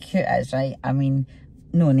really cute is, right, I mean,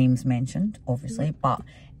 no names mentioned, obviously, but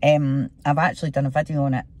I've actually done a video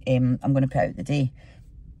on it. I'm going to put out the day.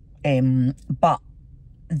 But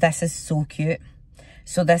this is so cute.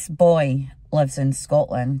 So this boy lives in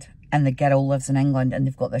Scotland and the girl lives in England, and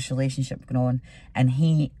they've got this relationship going on, and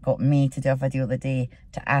he got me to do a video of the day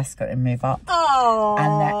to ask her to move up. Oh,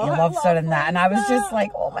 and that he loves her and that, and I was just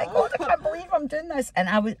like, oh my God, I can't believe I'm doing this. And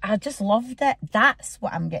I just loved it. That's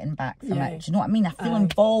what I'm getting back from it. Do you know what I mean? I feel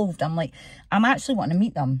involved. I'm like, I'm actually wanting to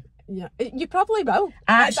meet them. Yeah, you probably will.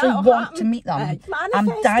 I actually want to meet them.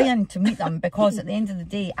 I'm dying to meet them, because at the end of the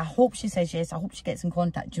day, I hope she says yes. I hope she gets in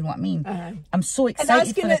contact. Do you know what I mean? I'm so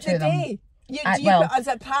excited for the two of them. Is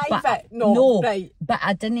it private? No, right. But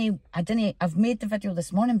I didn't, I've made the video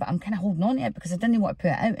this morning, but I'm kind of holding on to it because I didn't want to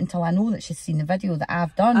put it out until I know that she's seen the video that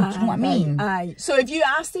I've done. Do you know what I mean? Aye. So if you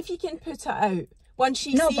asked if you can put it out, once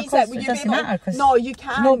she sees it, will you doesn't be able... matter, No, you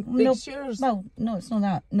can't. No, yours. Well, no, it's not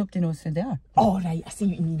that. Nobody knows who they are. Oh, right, I see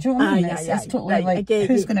what you mean. Do you know what I mean? It's totally right, like,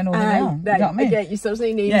 who's going to know who they are? Right, you know what I mean? I get you. So there's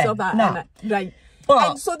no names of that in it. Right.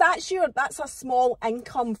 But, and so that's a small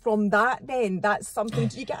income from that then. That's something.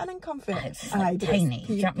 Do you get an income for it? It's like tiny.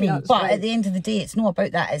 Do you know what I mean? That's but right. at the end of the day, it's not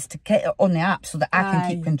about that. It's to get it on the app so that I can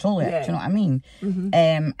keep control of it. Do you know what I mean?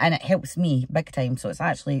 And it helps me big time. So it's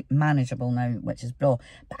actually manageable now, which is bro.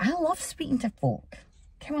 But I love speaking to folk.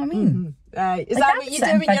 Do you know what I mean? Is that what you do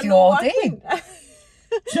when you're not working?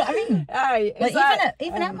 Do you know what I mean? Aye. Like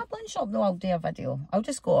even at my blind shop though, I'll do a video. I'll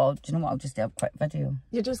just go, do you know what, I'll just do a quick video.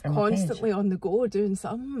 You're just constantly on the go doing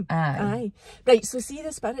something. Aye. Right, so see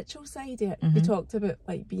the spiritual side of it. You talked about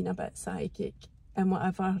like being a bit psychic and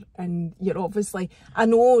whatever, and you're obviously, I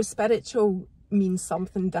know spiritual means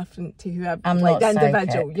something different to whoever, I'm like not the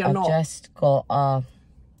individual. Psychic. You're I've not.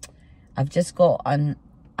 I've just got an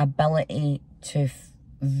ability to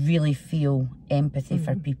really feel empathy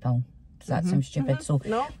for people. Does that sound stupid? So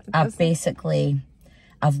no, I've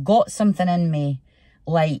got something in me,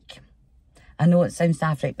 like, I know it sounds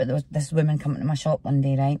daft, right, but there was this woman coming to my shop one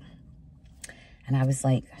day, right? And I was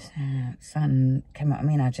like, son, come on, I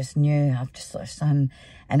mean, I just knew, I've just got a son.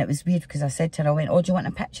 And it was weird because I said to her, I went, oh, do you want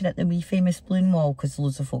a picture at the wee famous balloon wall? Because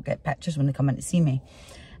loads of folk get pictures when they come in to see me,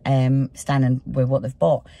 standing with what they've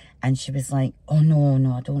bought. And she was like, oh, no,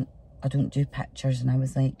 I don't do pictures. And I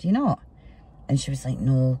was like, do you not? And she was like,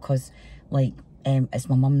 no, because like it's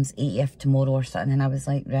my mum's 80th tomorrow or something. And I was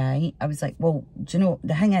like, right. I was like, well, do you know,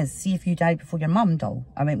 the thing is, see if you die before your mum, doll.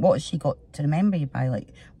 I mean, what has she got to remember you by? Like,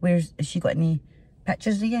 has she got any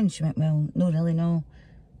pictures of you? And she went, well, no, really, no.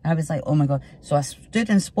 And I was like, oh my God. So I stood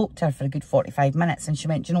and spoke to her for a good 45 minutes. And she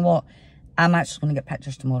went, do you know what? I'm actually going to get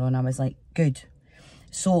pictures tomorrow. And I was like, good.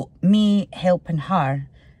 So me helping her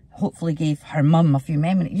hopefully gave her mum a few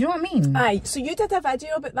memories. You know what I mean? Aye, so you did a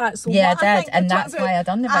video about that. So yeah, what I did, and that's why I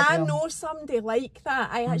done the video. I know somebody like that.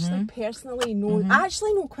 I actually personally know, I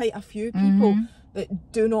actually know quite a few people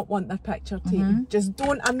that do not want their picture taken. Just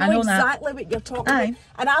don't. I know exactly what you're talking about.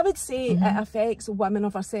 And I would say it affects women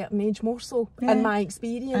of a certain age more so, in my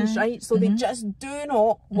experience, right? So they just do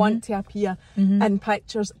not want to appear in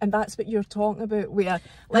pictures, and that's what you're talking about, where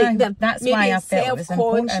like that's maybe why I felt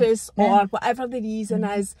self-conscious or whatever the reason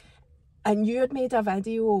is. And you had made a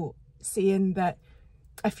video saying that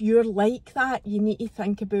if you're like that, you need to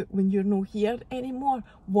think about when you're not here anymore,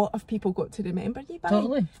 what have people got to remember you by?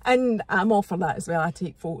 Totally. And I'm all for that as well. I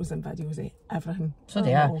take photos and videos of everything. So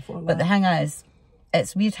they are. But the thing is,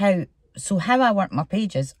 it's weird how I work my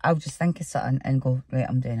pages, I'll just think of something and go, right,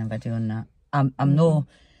 I'm doing a video on that. I'm not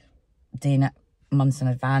doing it months in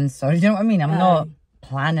advance, or you know what I mean? I'm not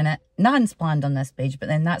planning it. Nothing's planned on this page, but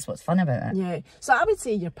then that's what's fun about it. Yeah. So I would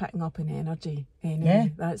say you're picking up an energy anyway. Yeah.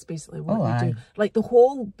 That's basically what you do. Like the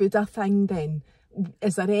whole Buddha thing then,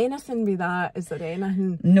 is there anything with that? Is there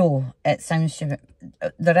anything? No, it sounds stupid.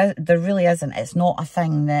 There really isn't. It's not a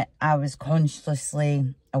thing that I was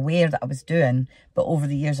consciously aware that I was doing, but over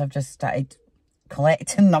the years I've just started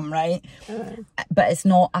collecting them, right? But it's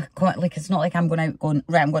not it's not like I'm going out going,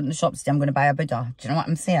 right, I'm going to the shops today, I'm going to buy a Buddha. Do you know what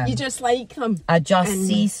I'm saying? You just like them. I just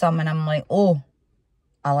see some and I'm like, oh,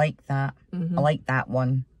 I like that. I like that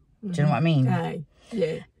one. Do you know what I mean? Aye.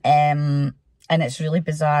 Yeah. And it's really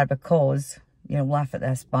bizarre because, you'll laugh at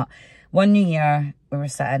this, but one New Year we were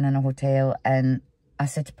sitting in a hotel and I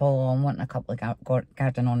said to Paul, I'm wanting a couple of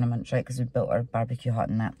garden ornaments, right? Because we built our barbecue hut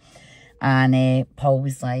and that. And Paul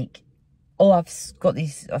was like, oh, I've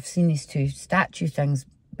seen these two statue things,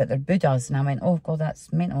 but they're Buddhas. And I went, oh God,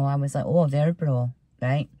 that's mental. I was like, oh, they're bro,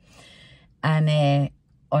 right? And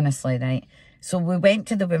honestly, right, so we went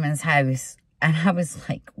to the women's house, and I was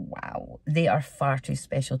like, wow, they are far too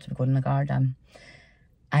special to be going in the garden.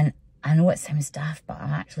 And I know it sounds daft, but I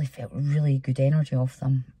actually felt really good energy off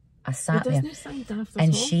them. I sat there,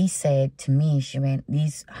 and she said to me, she went,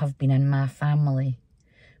 these have been in my family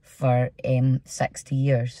for 60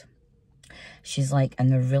 years. She's like,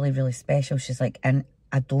 and they're really, really special. She's like, and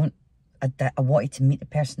I wanted to meet the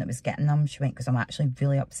person that was getting them. She went, because I'm actually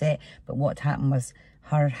really upset. But what happened was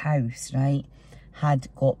her house, right, had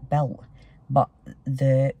got built, but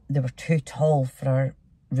they were too tall for her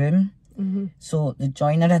room. So the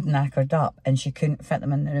joiner had knackered up, and she couldn't fit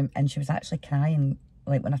them in the room. And she was actually crying,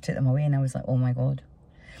 like, when I took them away, and I was like, oh my God.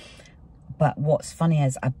 But what's funny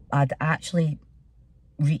is I'd actually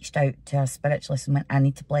reached out to a spiritualist and went, I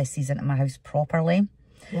need to bless these into my house properly.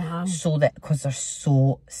 Wow. So that, because they're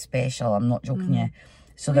so special, I'm not joking you.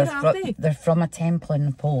 So they're from a temple in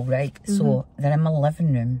Nepal, right? So they're in my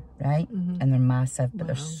living room, right? And they're massive, but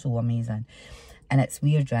they're so amazing. And it's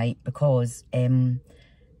weird, right? Because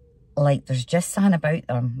like, there's just something about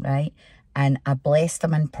them, right? And I blessed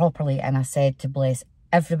them in properly, and I said to bless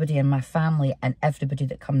everybody in my family and everybody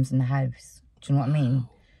that comes in the house. Do you know what I mean?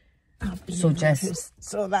 So just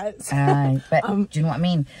so that's but do you know what I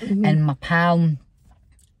mean? And my pal,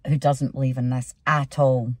 who doesn't believe in this at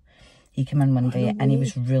all, he came in one day and he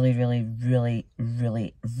was really, really, really,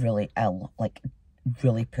 really, really ill, like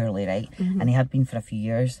really poorly, right? And he had been for a few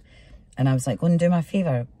years. And I was like, go and do me a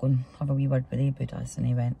favour, go and have a wee word with the Buddhas. And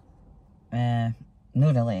he went, no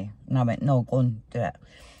really. And I went, no, go and do it.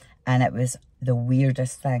 And it was the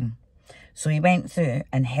weirdest thing. So he went through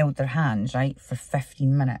and held their hands, right, for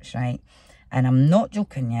 15 minutes, right? And I'm not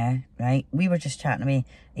joking, yeah, right? We were just chatting away.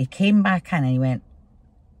 He came back in and he went,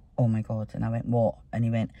 oh my God. And I went, what? And he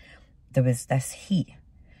went, there was this heat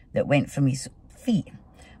that went from his feet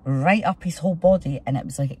right up his whole body, and it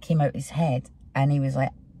was like it came out his head. And he was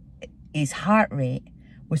like, his heart rate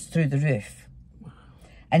was through the roof.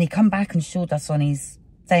 And he come back and showed us on his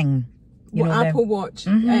thing. You know, Apple Watch,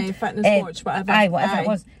 fitness watch, whatever. Whatever it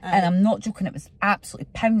was. And I'm not joking, it was absolutely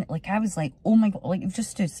pounding. Like, I was like, oh my God, like, you've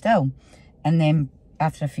just stood still. And then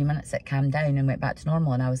after a few minutes, it calmed down and went back to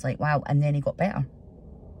normal. And I was like, wow. And then he got better.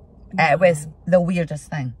 Wow. It was the weirdest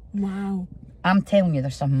thing. Wow. I'm telling you,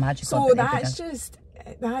 there's some magic. So that's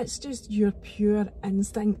just your pure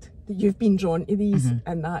instinct that you've been drawn to these,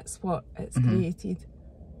 and that's what it's created.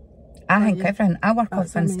 I think everything. I work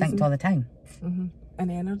off instinct all the time. And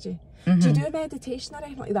energy. Do you do meditation or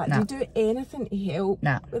anything like that? No. Do you do anything to help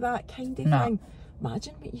with that kind of thing?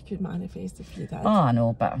 Imagine what you could manifest if you did. Oh, I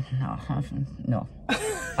know, but no. No.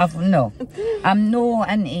 I'm no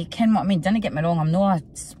into, ken what I mean? Don't get me wrong, I'm not a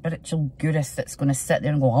spiritual guru that's going to sit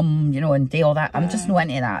there and go, you know, and do all that. I'm just not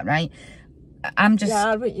into that, right? I'm just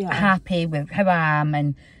happy with how I am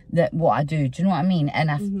and what I do. Do you know what I mean? And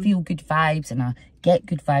I feel good vibes, and I get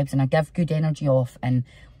good vibes, and I give good energy off, and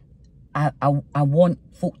I want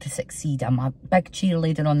folk to succeed. I'm a big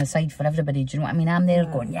cheerleader on the side for everybody. Do you know what I mean? I'm there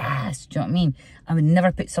going, yes. Do you know what I mean? I would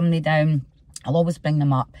never put somebody down. I'll always bring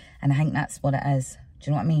them up. And I think that's what it is.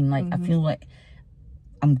 Do you know what I mean? Like, I feel like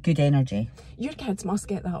I'm good energy. Your kids must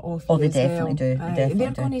get that off. Oh, they definitely do.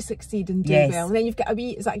 They're going to succeed and do well. And then you've got a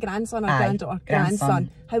wee, is that a grandson or granddaughter?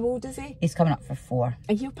 Grandson. How old is he? He's coming up for 4.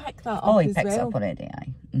 And he'll pick that up. Oh, he picks it up already,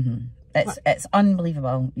 It's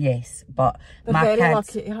unbelievable, yes, but they're my very kids,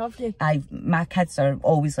 lucky to have you. My kids are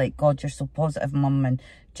always like, God, you're so positive, Mum, and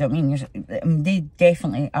do you know what I mean? They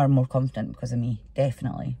definitely are more confident because of me,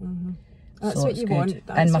 definitely. That's so what you want.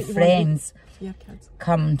 That's and my friends your kids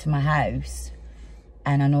come to my house,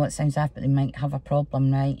 and I know it sounds daft, but they might have a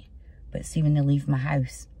problem, right? But see, when they leave my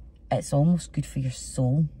house, it's almost good for your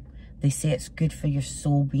soul. They say it's good for your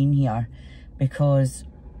soul being here because,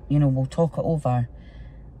 you know, we'll talk it over.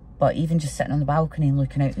 But even just sitting on the balcony and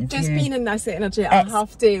looking out in the view, just being in this energy, I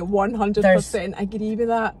have to 100% agree with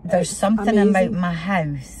that. There's something about my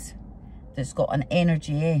house that's got an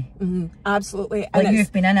energy, Absolutely. Like, and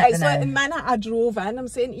you've been in it It's like the minute I drove in, I'm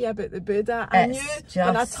saying to you about the Buddha, I knew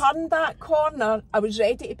when I turned that corner, I was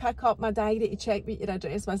ready to pick up my diary to check what your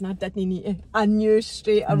address was, and I didn't need to. I knew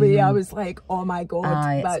straight away. I was like, oh my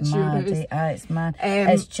God, that's your house. It's mad.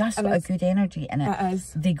 It's just got a good energy in it. It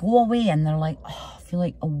is. They go away and they're like, oh, I feel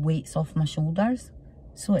like a weight's off my shoulders.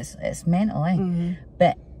 So it's mental,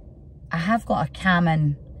 But I have got a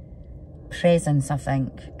calming presence, I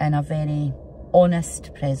think, and a very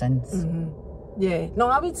honest presence. Yeah, no,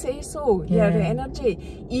 I would say so. Your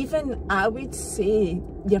energy. Even I would say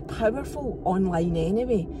you're powerful online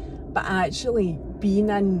anyway, but actually being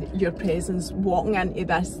in your presence, walking into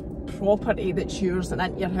this property that's yours and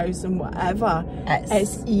into your house and whatever,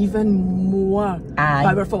 it's even more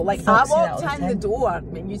powerful. Like, I walked in the door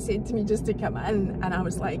when you said to me just to come in, and I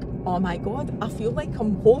was like, oh my God, I feel like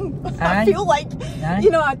I'm home. I feel like,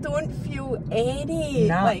 you know, I don't feel any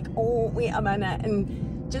like, oh, wait a minute, and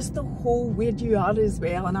just the whole where you are as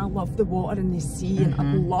well. And I love the water and the sea, and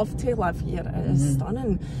I'd love to live here. It is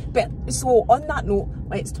stunning. But so on that note,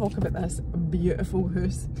 let's talk about this beautiful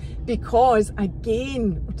house, because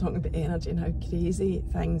again, we're talking about energy and how crazy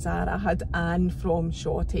things are. I had Anne from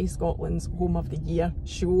Shawty, Scotland's Home of the Year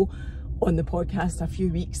show, on the podcast a few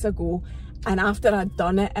weeks ago, and after I'd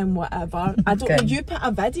done it and whatever, I don't know, you put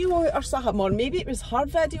a video out or something, or maybe it was her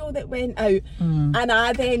video that went out, and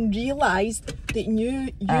I then realised that you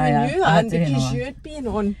knew Anne because you'd been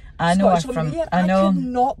on Scottish Home of the Year. I could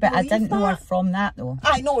not believe I didn't know her from that though.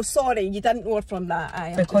 I know, sorry, you didn't know her from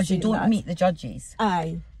that. Because you don't meet the judges.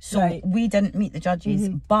 So we didn't meet the judges,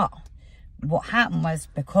 but what happened was,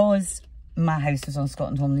 because my house was on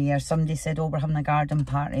Scotland Home of the Year, somebody said, oh, we're having a garden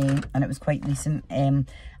party, and it was quite recent,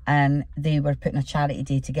 and they were putting a charity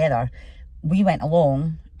day together. We went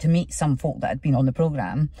along to meet some folk that had been on the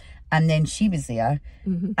programme, and then she was there,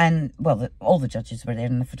 and well, all the judges were there,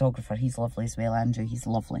 and the photographer, he's lovely as well, Andrew, he's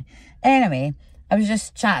lovely. Anyway, I was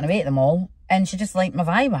just chatting away at them all, and she just liked my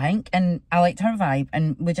vibe, I think, and I liked her vibe,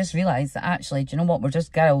 and we just realised that actually, do you know what, we're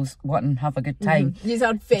just girls wanting to have a good time. These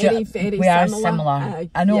are very, very we are similar.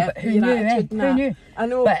 I know, but who knew, Who knew? I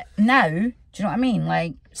know. But now, do you know what I mean?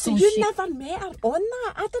 Like, so you never met her on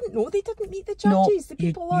that? I didn't know they didn't meet the judges, the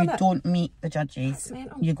people on it. You don't meet the judges.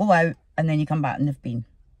 You go out and then you come back and they've been.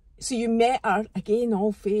 So you met her, again,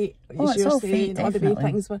 all fate, as you're saying, all the way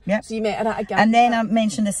things were. So you met her at a garden. And then I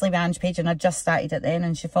mentioned the Sleepy Ange page, and I just started it then,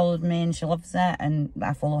 and she followed me, and she loves it, and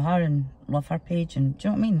I follow her and love her page, and do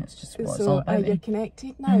you know what I mean? It's just what it's all about. You're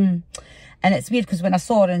connected now. And it's weird, because when I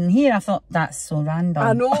saw her in here, I thought, that's so random.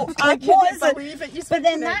 I know, I couldn't believe it. But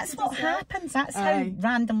then that's what happens. That's how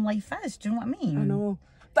random life is. Do you know what I mean? I know.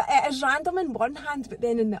 But it is random in one hand, but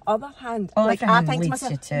then in the other hand, like, I think to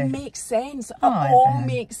myself, it makes sense. It all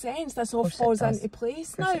makes sense. This all falls into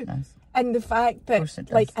place now. And the fact that,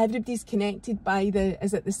 like, everybody's connected by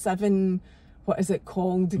is it the 7, what is it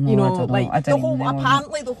called? You know, like, the whole,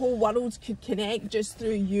 apparently the whole world could connect just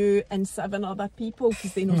through you and 7 other people,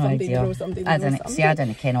 because they know somebody, they know somebody, they know somebody. See, I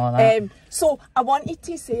didn't ken all that. So I wanted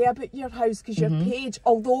to say about your house, because your page,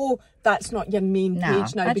 although that's not your main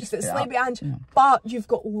page now, because it's Sleepy Ange, but you've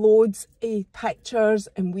got loads of pictures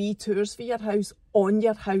and wee tours for your house on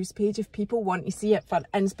your house page if people want to see it for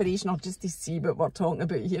inspiration, or just to see what we're talking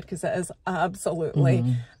about here, because it is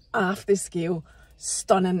absolutely off the scale.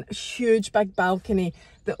 Stunning, huge big balcony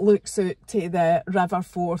that looks out to the River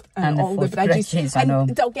Forth and all the bridges. I know.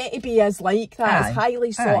 And Dalgety is like that. It's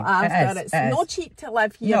highly sought after. It's not cheap to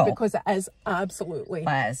live here, because it is absolutely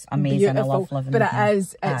it's amazing. Beautiful, I love living but here. It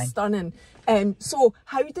is. It's stunning. So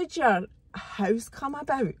how did your house come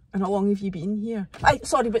about, and how long have you been here?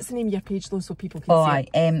 Sorry, what's the name of your page though, so people can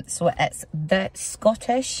see? So it's The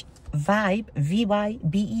Scottish Vibe,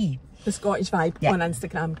 VYBE. The Scottish Vibe on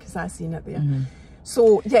Instagram, because I've seen it there.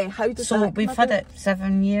 So yeah, how does that come we've had it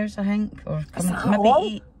 7 years, I think, or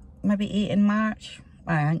coming, maybe 8 in March.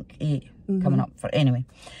 I think 8 coming up for anyway.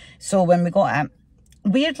 So when we got it,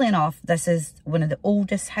 weirdly enough, this is one of the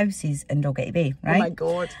oldest houses in Dalgety Bay, right? Oh my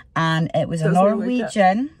God! And it was a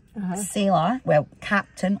Norwegian sailor, well,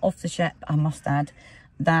 captain of the ship, I must add,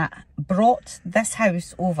 that brought this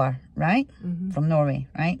house over, right, from Norway,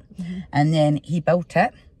 right, and then he built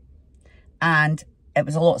it, and it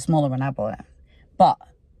was a lot smaller when I bought it. But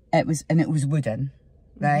it was wooden,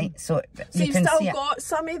 right? So you can still got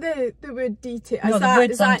some of the wood detail. No, the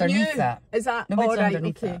wood's underneath that. Is that the wood's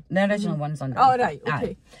underneath that? The original one's underneath. Oh, right,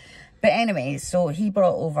 okay. But anyway, so he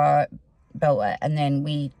brought over, built it, and then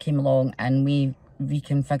we came along and we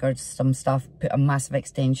reconfigured some stuff, put a massive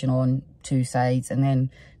extension on 2 sides, and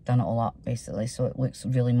then done it all up basically, so it looks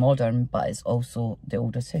really modern, but it's also the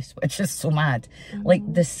oldest house, which is so mad.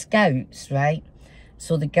 Like the Scouts, right?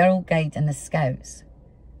 So the Girl Guide and the Scouts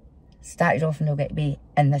started off in Dalgety Bay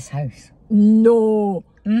in this house. No.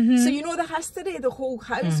 So you know the history of the whole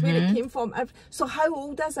house, where it came from. So how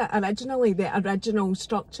old is it originally, the original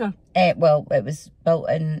structure? Well, it was built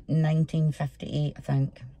in 1958, I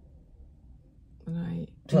think. Right.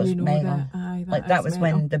 So it's mega. Like that was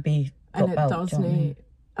when the bay got built.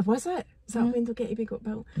 Was it? Is that when Dalgety Bay got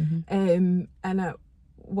built? And it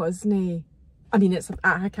wasn't I mean,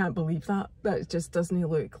 I can't believe that. That just doesn't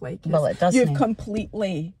look like Well, it doesn't. You've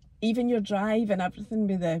completely, even your drive and everything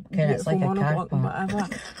with the beautiful like monoblock and whatever,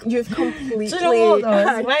 you've completely... Do you know what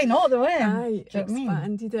though? Why not the way? Aye, Do you know what I mean?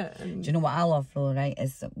 expanded it. Do you know what I love though, right,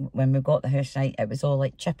 is when we got the house, right, it was all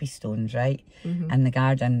like chippy stones, right? And the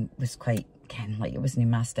garden was quite, kind of like, it wasn't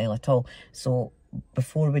in my style at all. So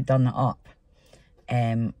before we'd done it up,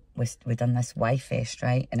 we done this Y-Fest,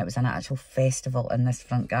 right? And it was an actual festival in this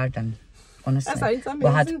front garden. Honestly, that sounds amazing.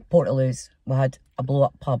 We had Portaloos, we had a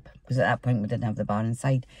blow-up pub, because at that point we didn't have the bar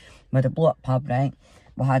inside. We had a blow-up pub, right?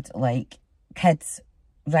 We had like kids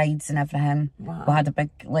rides and everything. Wow. We had a big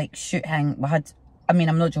like shooting. We had, I mean,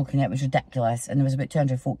 I'm not joking, it was ridiculous, and there was about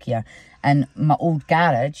 200 folk here. And my old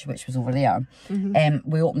garage, which was over there,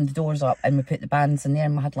 we opened the doors up and we put the bands in there,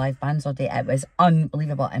 and we had live bands all day. It was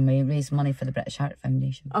unbelievable, and we raised money for the British Heart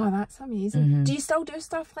Foundation. Oh, that's amazing. Do you still do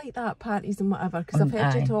stuff like that, parties and whatever? Because I've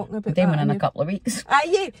heard you talking about that. We're in a couple of weeks.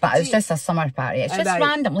 Yeah. But it's just a summer party. It's just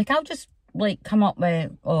random. Like, I'll just like come up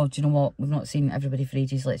with, oh, do you know what? We've not seen everybody for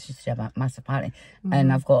ages. Let's just have a massive party.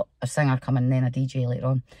 And I've got a singer coming, and then a DJ later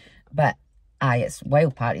on. But aye, it's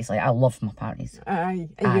wild parties. Like, I love my parties. Aye,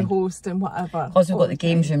 and you host and whatever. Because we've got the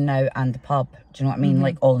games room now and the pub. Do you know what I mean?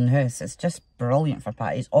 Like, all in the house. It's just brilliant for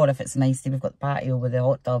parties. Or if it's a nice day, we've got the patio with the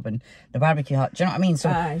hot tub and the barbecue hut. Do you know what I mean?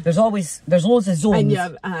 So there's loads of zones. And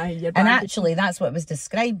your and actually, that's what it was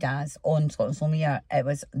described as on Scotland's Home Year. It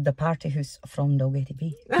was the party house from Dalgety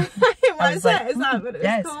Bay. Was it? Is that what it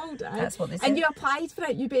was called? That's what they said. And you applied for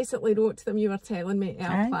it. You basically wrote to them. You were telling me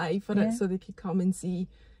to apply for it so they could come and see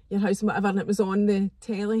your house and whatever, and it was on the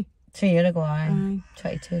telly. 2 years ago,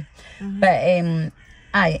 22. But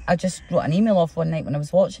I just wrote an email off one night when I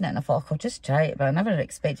was watching it, and I thought, I'll just try it, but I never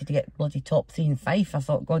expected to get bloody top 3 in Fife. I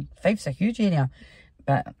thought, God, Fife's a huge area.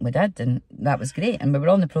 But we did, and that was great. And we were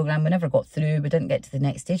on the programme, we never got through, we didn't get to the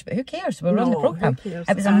next stage, but who cares? We were on the programme.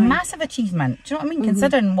 It was a massive achievement. Do you know what I mean?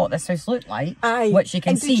 Considering what this house looked like, which you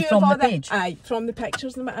can see from the page. From the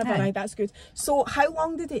pictures and whatever, that's good. So how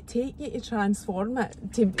long did it take you to transform it?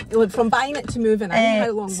 Like, from buying it to moving in,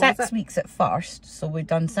 how long was it? 6 weeks at first. So we'd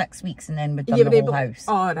done 6 weeks, and then we'd done the whole house.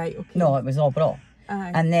 Oh, right, okay. No, it was all brought.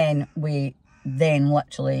 And then we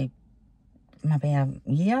literally maybe a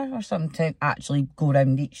year or something to actually go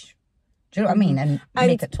around each, do you know what I mean, and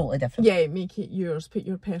make it totally different. Yeah, make it yours, put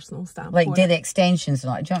your personal stamp like on do it. The extensions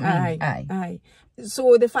and that, do you know what I mean? Aye.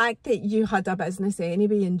 So the fact that you had a business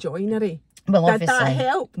anyway in joinery, well, did that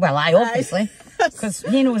help? Well, obviously, because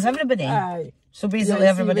he knows everybody. So basically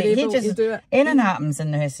everybody, he just, anything happens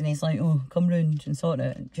in the house and he's like, oh, come round and sort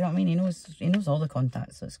it. Do you know what I mean? He knows all the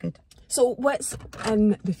contacts, so it's good. So what's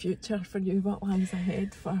in the future for you? What lies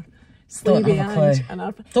ahead for Slaby Ange and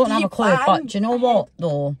our... Don't have a clue, but do you know what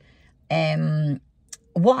though?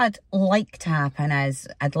 What I'd like to happen is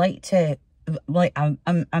I'd like to, like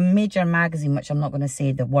a major magazine, which I'm not going to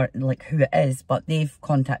say the word, like who it is, but they've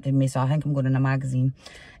contacted me, so I think I'm going in a magazine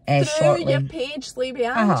shortly. Through your page, Slaby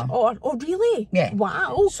Ange? Oh, really? Yeah.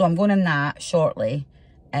 Wow. So I'm going in that shortly.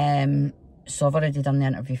 So I've already done the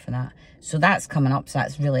interview for that. So that's coming up, so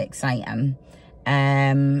that's really exciting.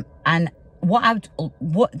 And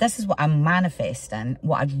this is what I'm manifesting.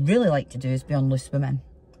 What I'd really like to do is be on Loose Women.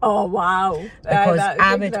 Oh wow! Because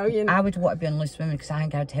I would want to be on Loose Women because I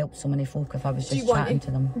think I'd help so many folk if I was just chatting to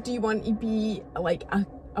them. Do you want to be like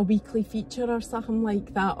a weekly feature or something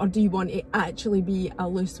like that, or do you want to actually be a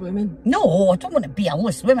Loose Woman? No, I don't want to be a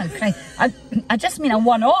Loose Woman. I just mean a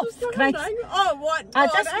one-off. Oh, what? I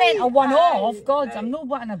just meant a one-off. God, I'm not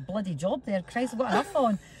wanting a bloody job there. Christ, I've got enough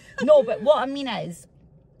on. No, but what I mean is,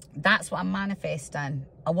 that's what I'm manifesting.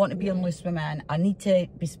 I want to be on Loose Women. I need to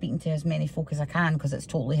be speaking to as many folk as I can because it's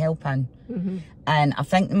totally helping. And I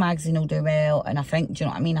think the magazine will do well. And I think, do you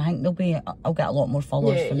know what I mean? I think I'll get a lot more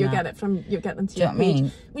followers from that. You'll get them to your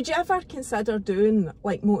page. Would you ever consider doing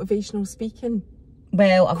like motivational speaking?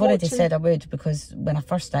 Well, I've already said I would, because when I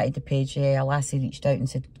first started the page, a lassie reached out and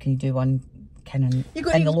said, can you do one kind of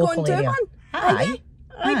in the local area? Aye,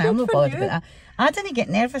 I'm not bothered about that. I didn't get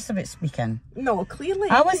nervous about speaking. No, clearly.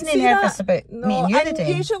 I wasn't nervous about meeting you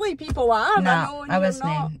today. Usually people are. Nah, I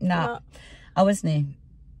wasn't. Nah, I wasn't.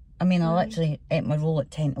 I mean, I literally ate my roll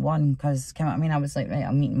at 10 to 1 because, I mean, I was like, right,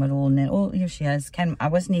 I'm meeting my roll, and then, oh, here she is. I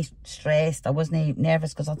wasn't stressed. I wasn't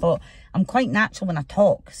nervous because I thought I'm quite natural when I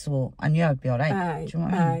talk, so I knew I'd be all right. Aye, do you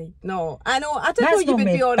know what I mean? No, I know. I don't know you would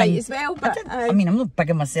be all right as well, but... I mean, I'm not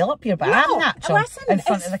bigging myself up here, but I'm natural in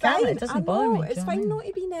front of the camera. It doesn't bother me. It's fine not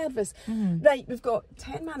to be nervous. Right, we've got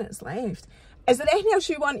 10 minutes left. Is there anything else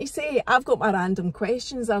you want to say? I've got my random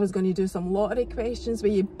questions. I was going to do some lottery questions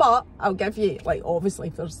with you, but I'll give you, like, obviously,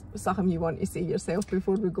 if there's something you want to say yourself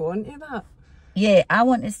before we go on to that. yeah, I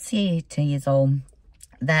want to say to you all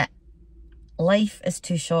that life is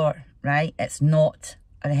too short, right? It's not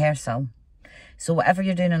a rehearsal. So whatever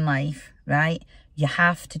you're doing in life, right, you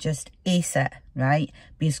have to just ace it, right?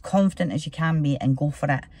 Be as confident as you can be and go for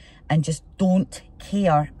it. And just don't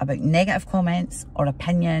care about negative comments or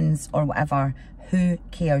opinions or whatever. Who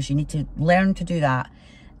cares? You need to learn to do that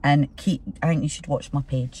and keep, I think you should watch my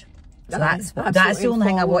page. So that's the only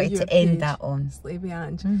thing I wanted to end that on. Slavey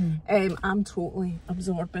Ange. I'm totally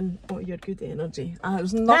absorbing all your good energy.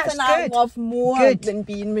 There's nothing I love more than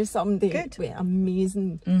being with somebody with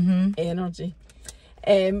amazing energy.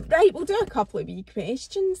 Right, we'll do a couple of wee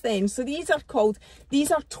questions then. So these are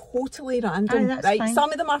totally random, right? Fine.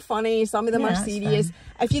 Some of them are funny, some of them are serious.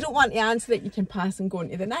 Fine. If you don't want to answer it, you can pass and go on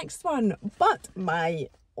to the next one. But my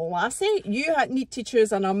lassie, you need to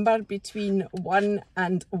choose a number between 1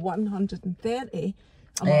 and 130.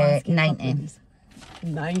 90.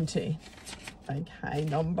 90. Big high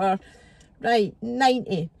number. Right,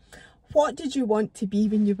 90. What did you want to be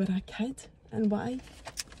when you were a kid and why?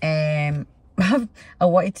 I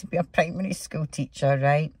wanted to be a primary school teacher,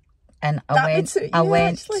 right? And I went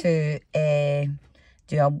to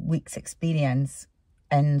do a week's experience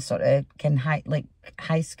in sort of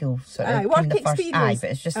high school, sort of work the first experience. but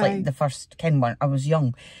it's just like the first one. I was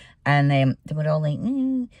young, and they were all like,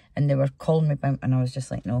 and they were calling me by, and I was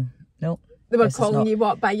just like, no. They were calling you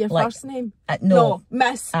what, by your first name? No,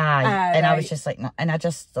 Miss. And I was just like, no, and I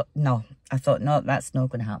just thought, no. I thought, no, that's not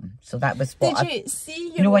going to happen. So that was what Did you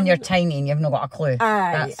see? You know, when you're tiny and you've not got a clue.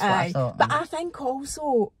 That's what I thought. But I think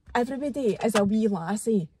also everybody is a wee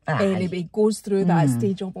lassie anyway goes through that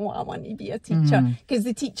stage of, I want to be a teacher, because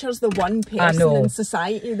the teacher's the one person in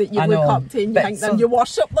society that you look up to and you think them, you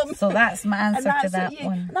worship them. So that's my answer to that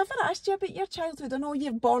one. And I've never asked you about your childhood. I know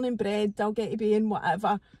you're born and bred, they'll get to be in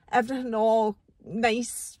whatever, everything all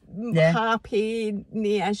nice, happy,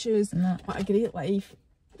 no issues. What a great life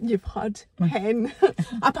you've had, Hen,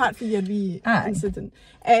 apart from your wee incident.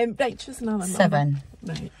 Right, choose another 7. number.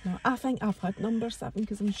 Right, no, I think I've had number 7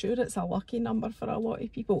 because I'm sure it's a lucky number for a lot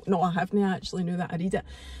of people. No, I haven't actually, now that I read it.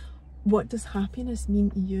 What does happiness mean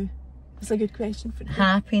to you? It's a good question for you.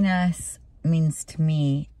 Happiness means to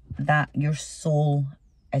me that your soul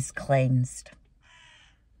is cleansed,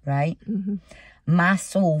 right? My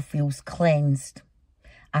soul feels cleansed.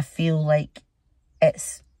 I feel like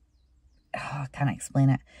it's, I can't explain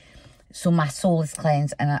it. So my soul is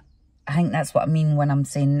cleansed, and I think that's what I mean when I'm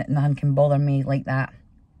saying that nothing can bother me like that.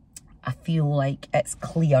 I feel like it's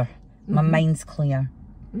clear. My mind's clear.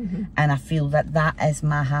 And I feel that that is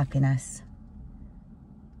my happiness.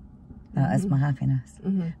 That is my happiness.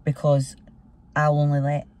 Because I'll only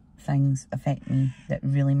let things affect me that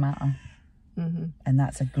really matter. And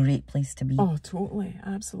that's a great place to be. Oh, totally.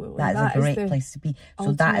 Absolutely. That is a great place to be.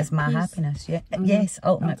 So that is my happiness. Yeah. Yes,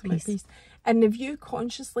 ultimate peace. And have you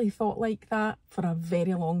consciously thought like that for a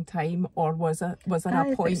very long time, or was there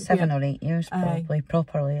a point 7 or 8 years probably,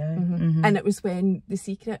 properly. And it was when The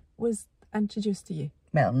Secret was introduced to you?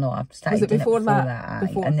 Well, no, I've started doing it before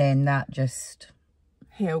that. And then that just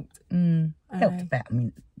helped. Helped a bit. I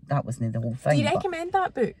mean, that wasn't the whole thing. Do you recommend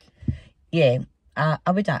that book? Yeah, I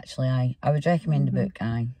would actually. I would recommend the book.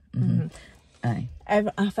 Aye.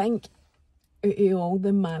 I think out of all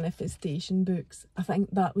the manifestation books, I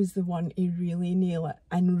think that was the one to really nail it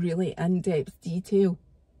in really in-depth detail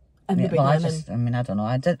in the beginning. I don't know.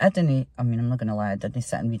 I didn't. I mean, I'm not gonna lie. I didn't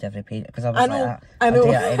sit and read every page because I was like that. I know.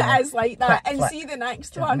 It's like that. And see the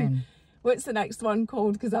next one. What's the next one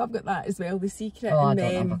called? Because I've got that as well, The Secret. I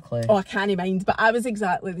don't have a clue. I can't mind, but I was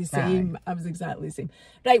exactly the same.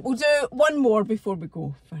 Right, we'll do one more before we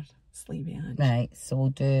go for Slavey Ange. Right, so we'll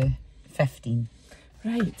do 15.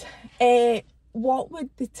 Right. What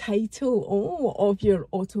would the title of your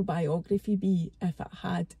autobiography be if it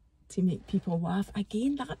had to make people laugh?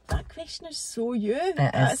 Again, that question is so you.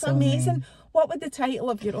 It's so amazing. Me. What would the title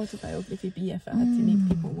of your autobiography be if it had to make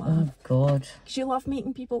people laugh? Oh, God. Because you love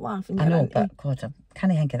making people laugh. And I know, but God, I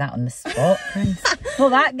can't think of that on the spot. Well,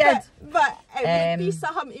 that good. But it would be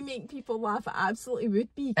something to make people laugh. It absolutely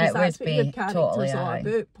would be. Because that's what your characters are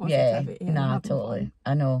about. Positivity. Yeah, totally.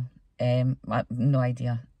 I know. I have no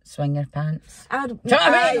idea. Swing your pants. Do you know what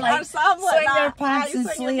I mean? Like, swing your pants and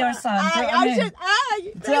slay your son. Do you know what I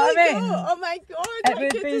mean? Do you know what I mean? Oh my God.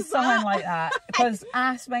 It would be something like that. Because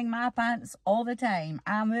I swing my pants all the time.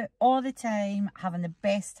 I'm out all the time having the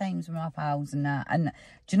best times with my pals and that. And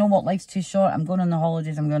do you know what? Life's too short. I'm going on the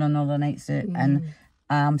holidays. I'm going on another night suit. And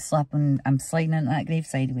I'm sliding into that grave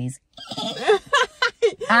sideways.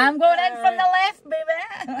 I'm going in from the left,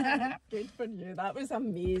 baby. Good for you. That was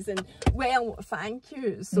amazing. Well, thank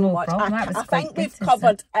you so No much. problem. That was I quite think we've good,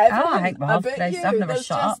 covered everything I think we have, about Chris. you. I've never There's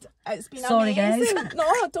shut up. It's been Sorry, amazing. guys.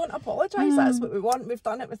 No, don't apologise. That's what we want. We've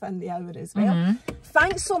done it within the hour as well.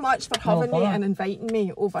 Thanks so much for having me and inviting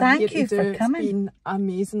me over here to do. For coming. It's been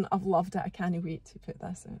amazing. I've loved it. I can't wait to put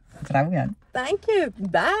this out. Brilliant. Thank you.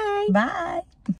 Bye. Bye.